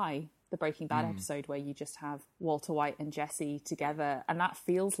The Fly, the Breaking Bad episode, where you just have Walter White and Jesse together, and that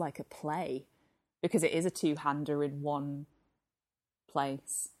feels like a play, because it is a two-hander in one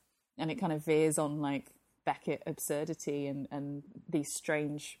place, and it kind of veers on like Beckett absurdity and this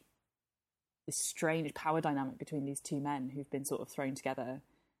strange power dynamic between these two men who've been sort of thrown together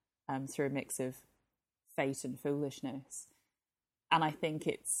through a mix of fate and foolishness. And I think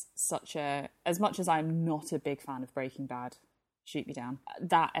it's as much as I'm not a big fan of Breaking Bad, shoot me down,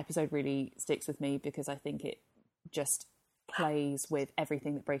 that episode really sticks with me, because I think it just plays with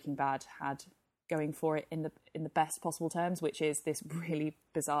everything that Breaking Bad had going for it in the best possible terms, which is this really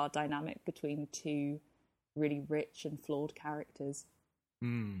bizarre dynamic between two really rich and flawed characters.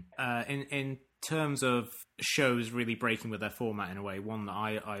 In terms of shows really breaking with their format in a way, one that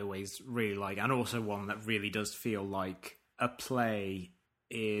I always really like, and also one that really does feel like a play,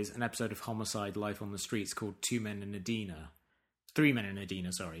 is an episode of Homicide: Life on the Streets called Three Men in Edina,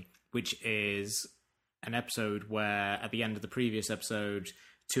 which is an episode where at the end of the previous episode,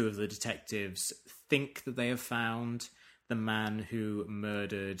 two of the detectives think that they have found the man who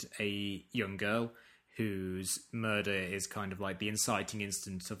murdered a young girl, whose murder is kind of like the inciting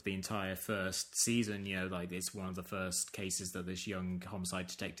incident of the entire first season. Like it's one of the first cases that this young homicide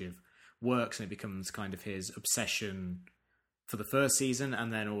detective works, and it becomes kind of his obsession for the first season.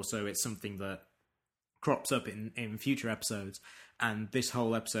 And then also it's something that crops up in future episodes. And this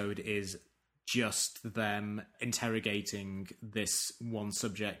whole episode is just them interrogating this one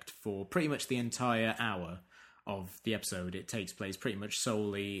subject for pretty much the entire hour of the episode. It takes place pretty much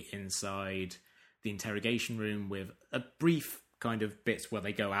solely inside the interrogation room, with a brief kind of bits where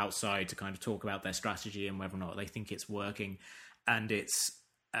they go outside to kind of talk about their strategy and whether or not they think it's working. And it's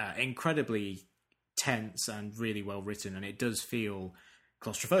incredibly tense and really well written, and it does feel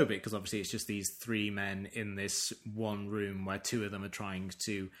claustrophobic, because obviously it's just these three men in this one room where two of them are trying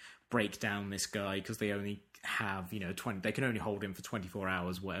to break down this guy, because they only have 20, they can only hold him for 24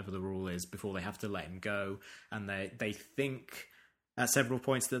 hours, whatever the rule is, before they have to let him go. And they think at several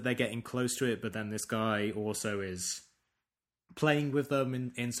points that they're getting close to it, but then this guy also is playing with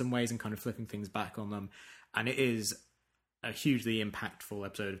them in some ways and kind of flipping things back on them. And it is a hugely impactful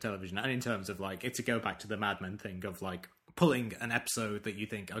episode of television. And in terms of like, it's to go back to the Mad Men thing of like pulling an episode that you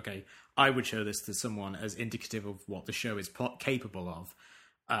think, okay, I would show this to someone as indicative of what the show is capable of.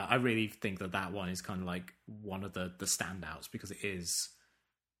 I really think that one is kind of like one of the standouts, because it is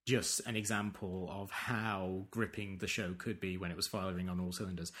just an example of how gripping the show could be when it was firing on all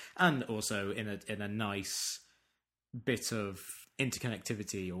cylinders, and also in a nice bit of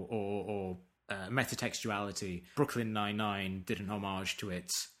interconnectivity or metatextuality. Brooklyn Nine-Nine did an homage to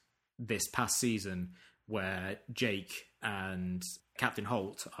it this past season, where Jake and Captain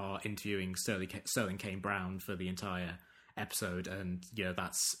Holt are interviewing Sterling Kane Brown for the entire episode, and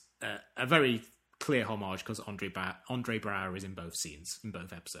that's a very clear homage because Andre Braugher is in both scenes, in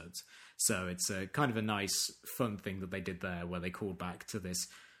both episodes. So it's a kind of a nice, fun thing that they did there, where they called back to this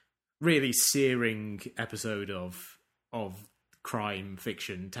really searing episode of crime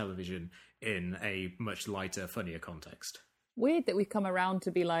fiction television in a much lighter, funnier context. Weird that we've come around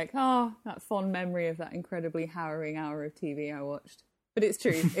to be like, oh, that fond memory of that incredibly harrowing hour of TV I watched. But it's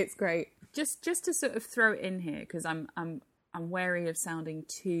true, it's great. Just to sort of throw it in here, because I'm wary of sounding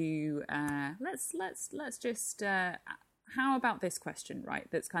too. Let's just. How about this question, right?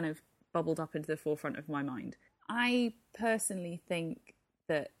 That's kind of bubbled up into the forefront of my mind. I personally think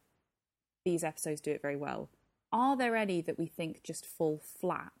that these episodes do it very well. Are there any that we think just fall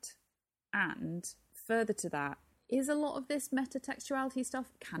flat? And further to that, is a lot of this metatextuality stuff,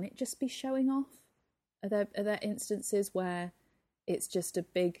 can it just be showing off? Are there instances where it's just a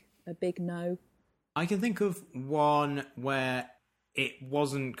big no? I can think of one where it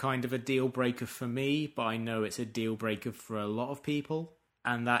wasn't kind of a deal breaker for me, but I know it's a deal breaker for a lot of people,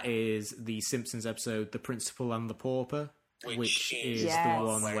 and that is the Simpsons episode, The Principal and the Pauper, which is the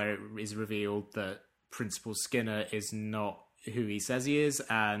one where it is revealed that Principal Skinner is not who he says he is,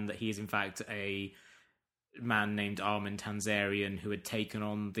 and that he is in fact a man named Armin Tanzarian who had taken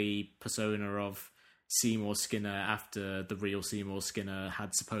on the persona of Seymour Skinner after the real Seymour Skinner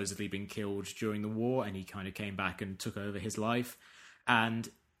had supposedly been killed during the war, and he kind of came back and took over his life. And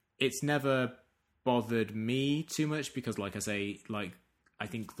it's never bothered me too much because, like I say, I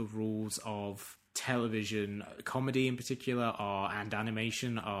think the rules of television, comedy in particular, and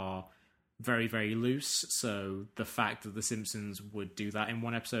animation are very, very loose. So the fact that The Simpsons would do that in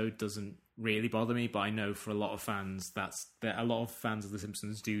one episode doesn't really bother me, but I know for a lot of fans, a lot of fans of The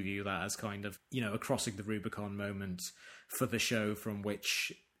Simpsons do view that as kind of, a crossing the Rubicon moment for the show from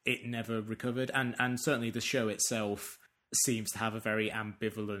which it never recovered. And certainly the show itself seems to have a very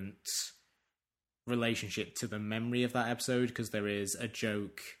ambivalent relationship to the memory of that episode, because there is a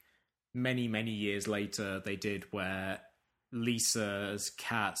joke many, many years later they did where Lisa's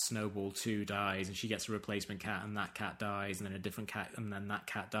cat, Snowball 2, dies, and she gets a replacement cat, and that cat dies, and then a different cat, and then that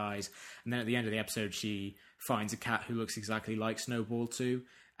cat dies. And then at the end of the episode, she finds a cat who looks exactly like Snowball 2,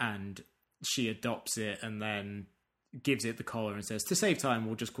 and she adopts it, and then gives it the collar and says, to save time,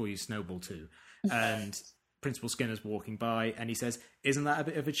 we'll just call you Snowball 2. And Principal Skinner's walking by, and he says, isn't that a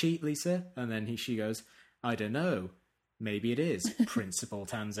bit of a cheat, Lisa? And then she goes, I don't know. Maybe it is, Principal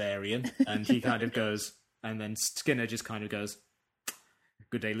Tanzarian. And he kind of goes... And then Skinner just kind of goes,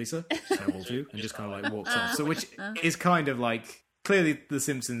 good day, Lisa, Snowball 2, and just kind of walks off. So which is kind of like, clearly The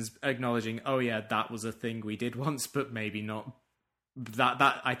Simpsons acknowledging, oh yeah, that was a thing we did once, but maybe not.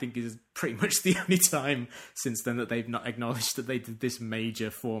 That I think is pretty much the only time since then that they've not acknowledged that they did this major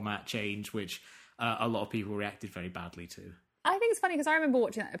format change, which a lot of people reacted very badly to. I think it's funny because I remember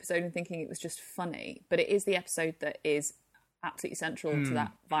watching that episode and thinking it was just funny, but it is the episode that is absolutely central to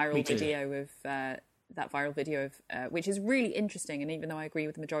that viral video of which is really interesting. And even though I agree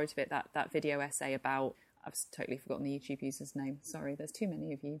with the majority of it, that video essay about, I've totally forgotten the YouTube user's name. Sorry, there's too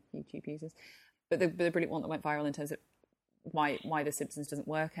many of you YouTube users. But the brilliant one that went viral in terms of why The Simpsons doesn't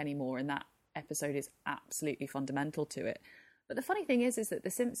work anymore, and that episode is absolutely fundamental to it. But the funny thing is that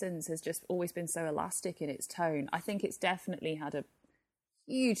The Simpsons has just always been so elastic in its tone. I think it's definitely had a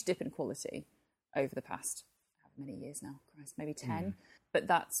huge dip in quality over the past, how many years now? Christ, maybe 10. But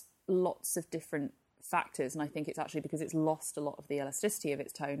that's lots of different factors, and I think it's actually because it's lost a lot of the elasticity of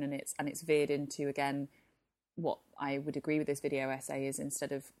its tone, and it's veered into, again, what I would agree with this video essay is,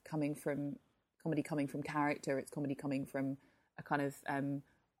 instead of coming from character, it's comedy coming from a kind of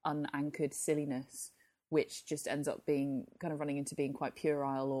unanchored silliness, which just ends up being kind of running into being quite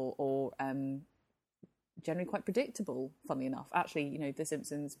puerile or generally quite predictable, funnily enough. Actually, The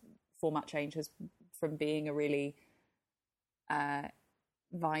Simpsons format change has, from being a really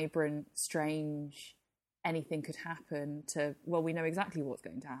vibrant, strange, anything could happen, to, well, we know exactly what's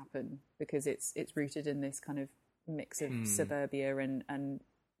going to happen because it's rooted in this kind of mix of suburbia and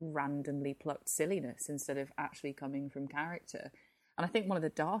randomly plucked silliness instead of actually coming from character. And I think one of the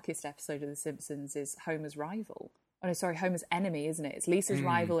darkest episodes of The Simpsons is Homer's rival. Oh no, sorry, Homer's enemy, isn't it? It's Lisa's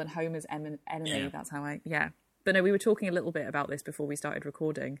rival and Homer's enemy. Yeah. That's how But no, we were talking a little bit about this before we started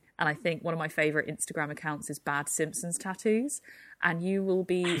recording, and I think one of my favourite Instagram accounts is Bad Simpsons Tattoos, and you will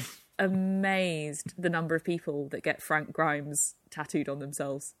be amazed the number of people that get Frank Grimes tattooed on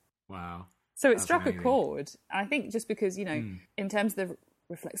themselves. Wow. So it struck a chord. I think just because, you know, in terms of the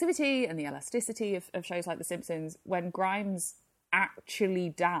reflexivity and the elasticity of shows like The Simpsons, when Grimes actually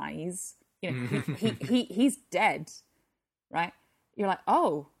dies, you know, he's dead, right? You're like,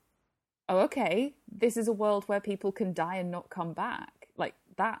 oh, okay, this is a world where people can die and not come back. Like,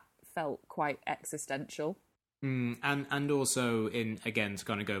 that felt quite existential. And also, again, to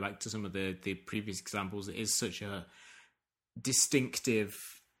kind of go back to some of the previous examples, it is such a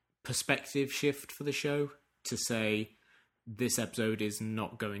distinctive perspective shift for the show to say this episode is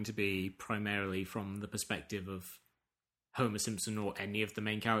not going to be primarily from the perspective of Homer Simpson or any of the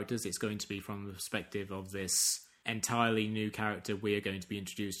main characters. It's going to be from the perspective of this entirely new character we are going to be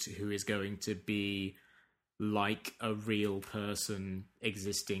introduced to, who is going to be like a real person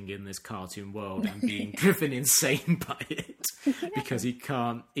existing in this cartoon world and being driven insane by it because he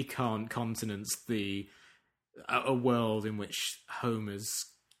can't countenance a world in which Homer's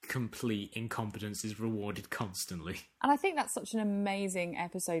complete incompetence is rewarded constantly. And I think that's such an amazing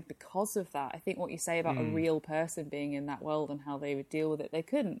episode because of that. I think what you say about a real person being in that world and how they would deal with it, they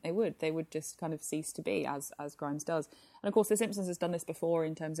couldn't. They would just kind of cease to be, as Grimes does. And of course, The Simpsons has done this before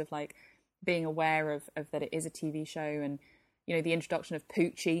in terms of like being aware of that it is a TV show, and you know, the introduction of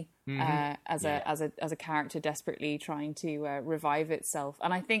Poochie as a character desperately trying to revive itself.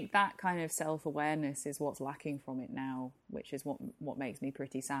 And I think that kind of self-awareness is what's lacking from it now, which is what makes me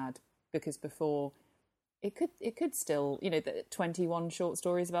pretty sad, because before it could still, you know, the 21 short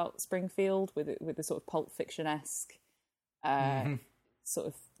stories about Springfield with the sort of Pulp Fiction-esque sort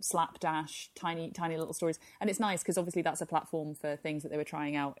of slapdash, tiny little stories. And it's nice because obviously that's a platform for things that they were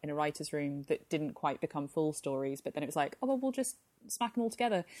trying out in a writer's room that didn't quite become full stories, but then it was like, oh, well, we'll just smack them all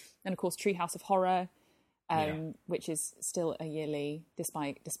together. And of course, Treehouse of Horror, which is still a yearly,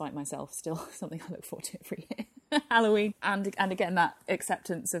 despite myself, still something I look forward to every year. Halloween. And again, that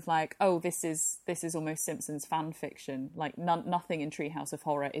acceptance of like, oh, this is almost Simpsons fan fiction. Like nothing in Treehouse of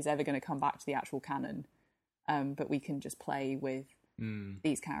Horror is ever going to come back to the actual canon. But we can just play with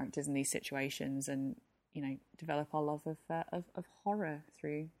these characters and these situations, and you know, develop our love of horror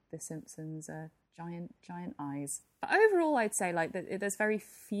through The Simpsons' giant eyes. But overall, I'd say like there's very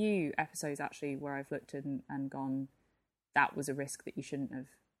few episodes actually where I've looked and gone, that was a risk that you shouldn't have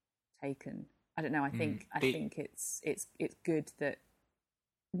taken. I don't know. I think it's good that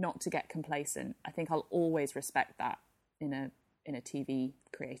not to get complacent. I think I'll always respect that in a TV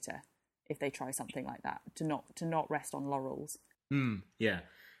creator if they try something like that, to not rest on laurels. Yeah.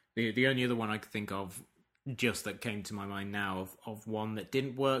 The only other one I could think of just that came to my mind now of one that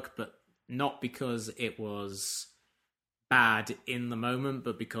didn't work, but not because it was bad in the moment,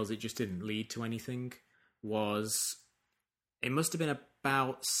 but because it just didn't lead to anything, was, it must have been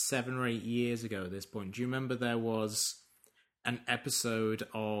about 7 or 8 years ago at this point. Do you remember there was an episode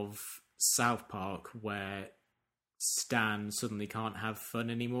of South Park where Stan suddenly can't have fun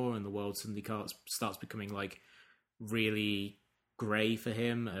anymore and the world suddenly starts becoming like really grey for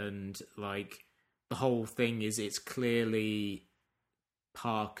him, and like the whole thing is it's clearly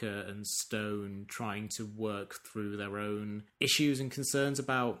Parker and Stone trying to work through their own issues and concerns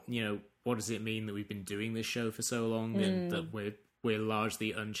about, you know, what does it mean that we've been doing this show for so long and that we're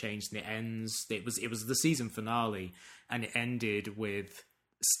largely unchanged, and it ends. It was the season finale, and it ended with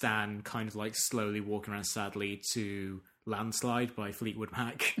Stan kind of like slowly walking around sadly to Landslide by Fleetwood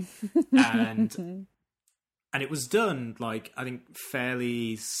Mac. And it was done, like, I think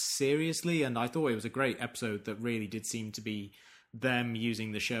fairly seriously, and I thought it was a great episode that really did seem to be them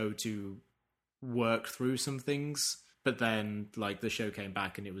using the show to work through some things. But then, like, the show came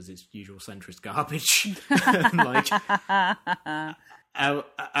back and it was its usual centrist garbage.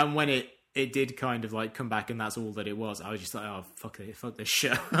 And when it did kind of like come back and that's all that it was, I was just like, oh, fuck this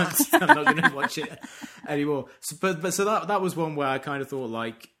show. I'm not going to watch it anymore. So that was one where I kind of thought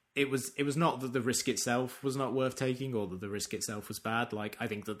like, it was not that the risk itself was not worth taking or that the risk itself was bad. Like, I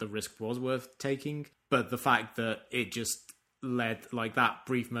think that the risk was worth taking, but the fact that it just led, like, that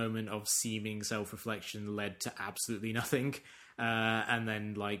brief moment of seeming self-reflection led to absolutely nothing, and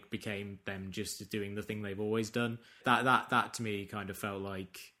then like became them just doing the thing they've always done. That to me kind of felt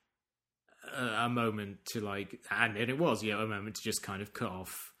like a moment to like, and it was, a moment to just kind of cut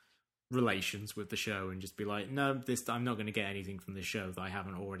off relations with the show and just be like, no, I'm not going to get anything from this show that I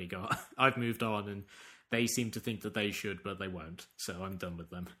haven't already got. I've moved on, and they seem to think that they should, but they won't. So I'm done with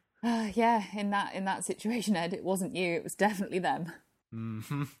them. Yeah, in that situation, Ed, it wasn't you; it was definitely them.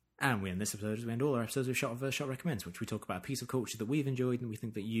 Mm-hmm. And we end this episode as we end all our episodes with Shot Versus Shot Recommends, which we talk about a piece of culture that we've enjoyed and we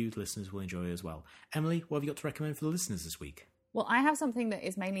think that you, the listeners, will enjoy as well. Emily, what have you got to recommend for the listeners this week? Well, I have something that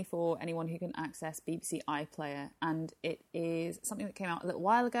is mainly for anyone who can access BBC iPlayer, and it is something that came out a little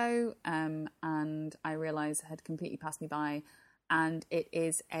while ago, and I realised had completely passed me by, and it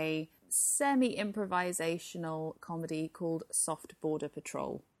is a semi-improvisational comedy called Soft Border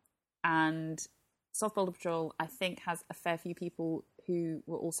Patrol. And Soft Border Patrol, I think, has a fair few people who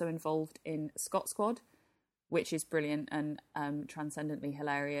were also involved in Scot Squad, which is brilliant and transcendently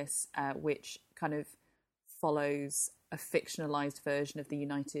hilarious, which kind of follows a fictionalised version of the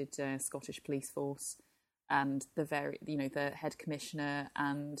United Scottish Police Force and the head commissioner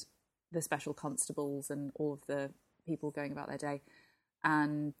and the special constables and all of the people going about their day.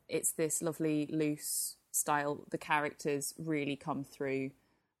 And it's this lovely, loose style. The characters really come through.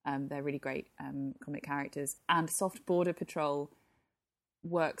 They're really great comic characters. And Soft Border Patrol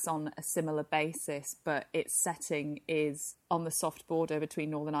works on a similar basis, but its setting is on the soft border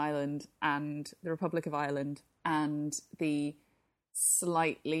between Northern Ireland and the Republic of Ireland, and the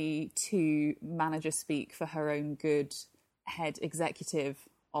slightly too manager speak for her own good head executive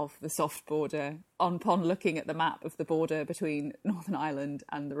of the soft border, upon looking at the map of the border between Northern Ireland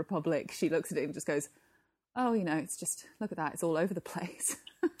and the Republic, she looks at it and just goes, oh, it's just, look at that, it's all over the place.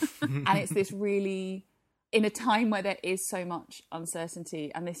 And it's this really, in a time where there is so much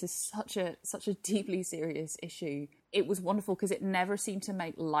uncertainty, and this is such a deeply serious issue, it was wonderful because it never seemed to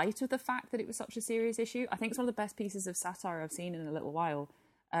make light of the fact that it was such a serious issue. I think it's one of the best pieces of satire I've seen in a little while.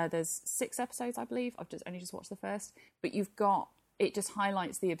 There's 6 episodes, I believe. I've only just watched the first. But it just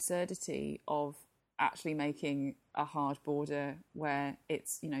highlights the absurdity of actually making a hard border where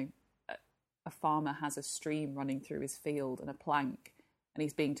it's, a farmer has a stream running through his field and a plank, and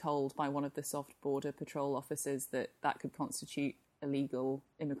he's being told by one of the Soft Border Patrol officers that could constitute illegal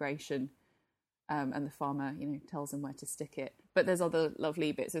immigration. And the farmer, tells him where to stick it. But there's other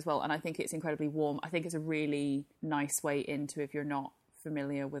lovely bits as well, and I think it's incredibly warm. I think it's a really nice way into, if you're not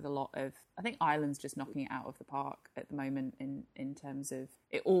familiar with a lot of... I think Ireland's just knocking it out of the park at the moment in terms of...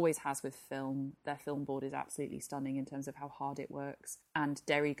 It always has with film. Their film board is absolutely stunning in terms of how hard it works. And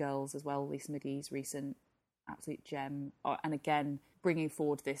Derry Girls as well, Lisa McGee's recent absolute gem. And again, bringing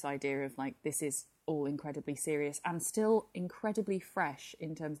forward this idea of, this is all incredibly serious and still incredibly fresh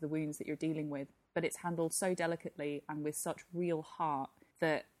in terms of the wounds that you're dealing with, but it's handled so delicately and with such real heart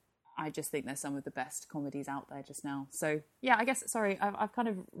that I just think they're some of the best comedies out there just now. So yeah, I guess, sorry, I've kind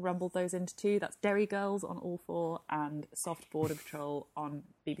of rumbled those into 2. That's Derry Girls on All 4 and Soft Border Patrol on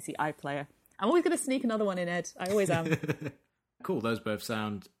BBC iPlayer. I'm always going to sneak another one in, Ed. I always am. Cool, those both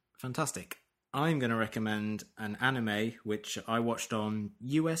sound fantastic. I'm going to recommend an anime which I watched on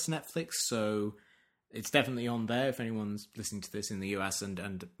US Netflix, so it's definitely on there if anyone's listening to this in the US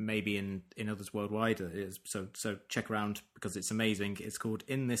and maybe in others worldwide. So check around because it's amazing. It's called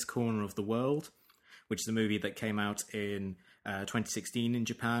In This Corner of the World, which is a movie that came out in 2016 in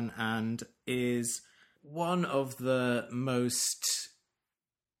Japan and is one of the most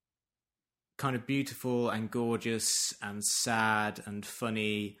kind of beautiful and gorgeous and sad and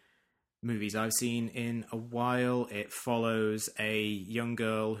funny movies I've seen in a while. It follows a young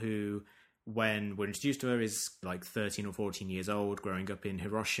girl who, when we're introduced to her, is 13 or 14 years old, growing up in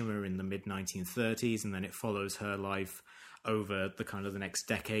Hiroshima in the mid-1930s, and then it follows her life over the kind of the next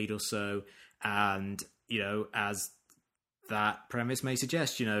decade or so. And, as that premise may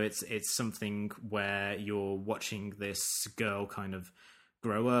suggest, it's something where you're watching this girl kind of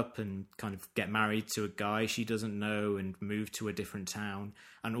grow up and kind of get married to a guy she doesn't know and move to a different town,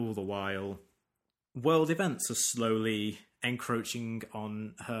 and all the while world events are slowly encroaching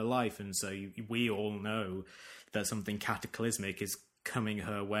on her life, and so we all know that something cataclysmic is coming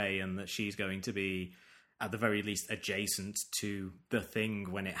her way and that she's going to be at the very least adjacent to the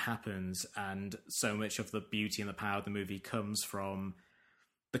thing when it happens. And so much of the beauty and the power of the movie comes from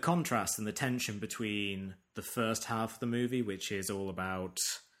the contrast and the tension between the first half of the movie, which is all about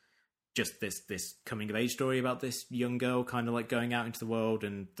just this coming of age story about this young girl kind of going out into the world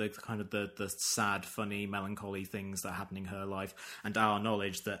and the kind of the sad, funny, melancholy things that are happening in her life, and our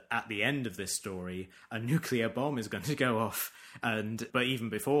knowledge that at the end of this story a nuclear bomb is going to go off. But even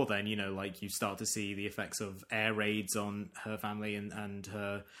before then, you start to see the effects of air raids on her family and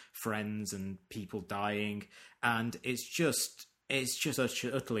her friends and people dying, and it's just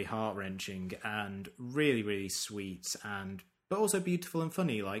utterly heart-wrenching and really, really sweet, but also beautiful and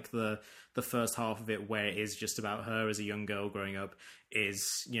funny. The first half of it, where it is just about her as a young girl growing up,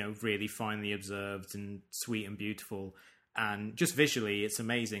 is, really finely observed and sweet and beautiful. And just visually, it's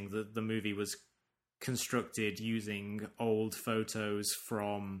amazing that the movie was constructed using old photos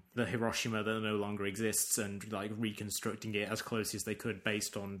from the Hiroshima that no longer exists and like reconstructing it as close as they could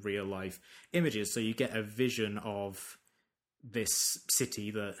based on real life images. So you get a vision of this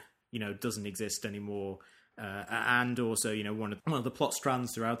city that, you know, doesn't exist anymore. And also, you know, one of the plot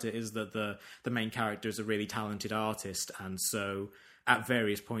strands throughout it is that the main character is a really talented artist, and so at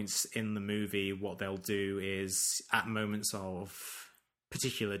various points in the movie, what they'll do is, at moments of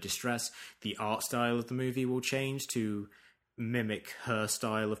particular distress, the art style of the movie will change to mimic her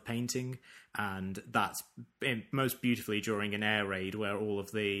style of painting, and that's most beautifully during an air raid where all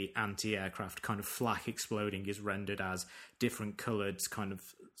of the anti-aircraft kind of flak exploding is rendered as different coloured kind of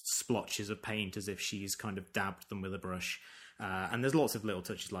splotches of paint, as if she's kind of dabbed them with a brush. And there's lots of little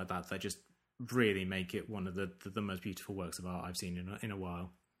touches like that just really make it one of the most beautiful works of art I've seen in a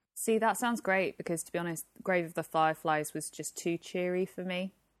while. See, that sounds great, because to be honest, Grave of the Fireflies was just too cheery for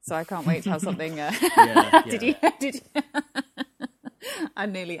me. So I can't wait to have something. Yeah. Did you? I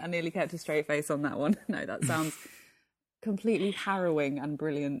nearly kept a straight face on that one. No, that sounds completely harrowing and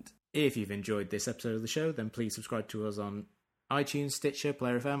brilliant. If you've enjoyed this episode of the show, then please subscribe to us on iTunes, Stitcher,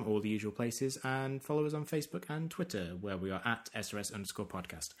 Player FM, all the usual places, and follow us on Facebook and Twitter, where we are at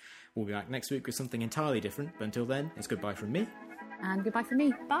SRS_podcast. We'll be back next week with something entirely different, but until then, it's goodbye from me. And goodbye from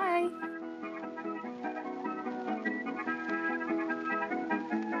me. Bye.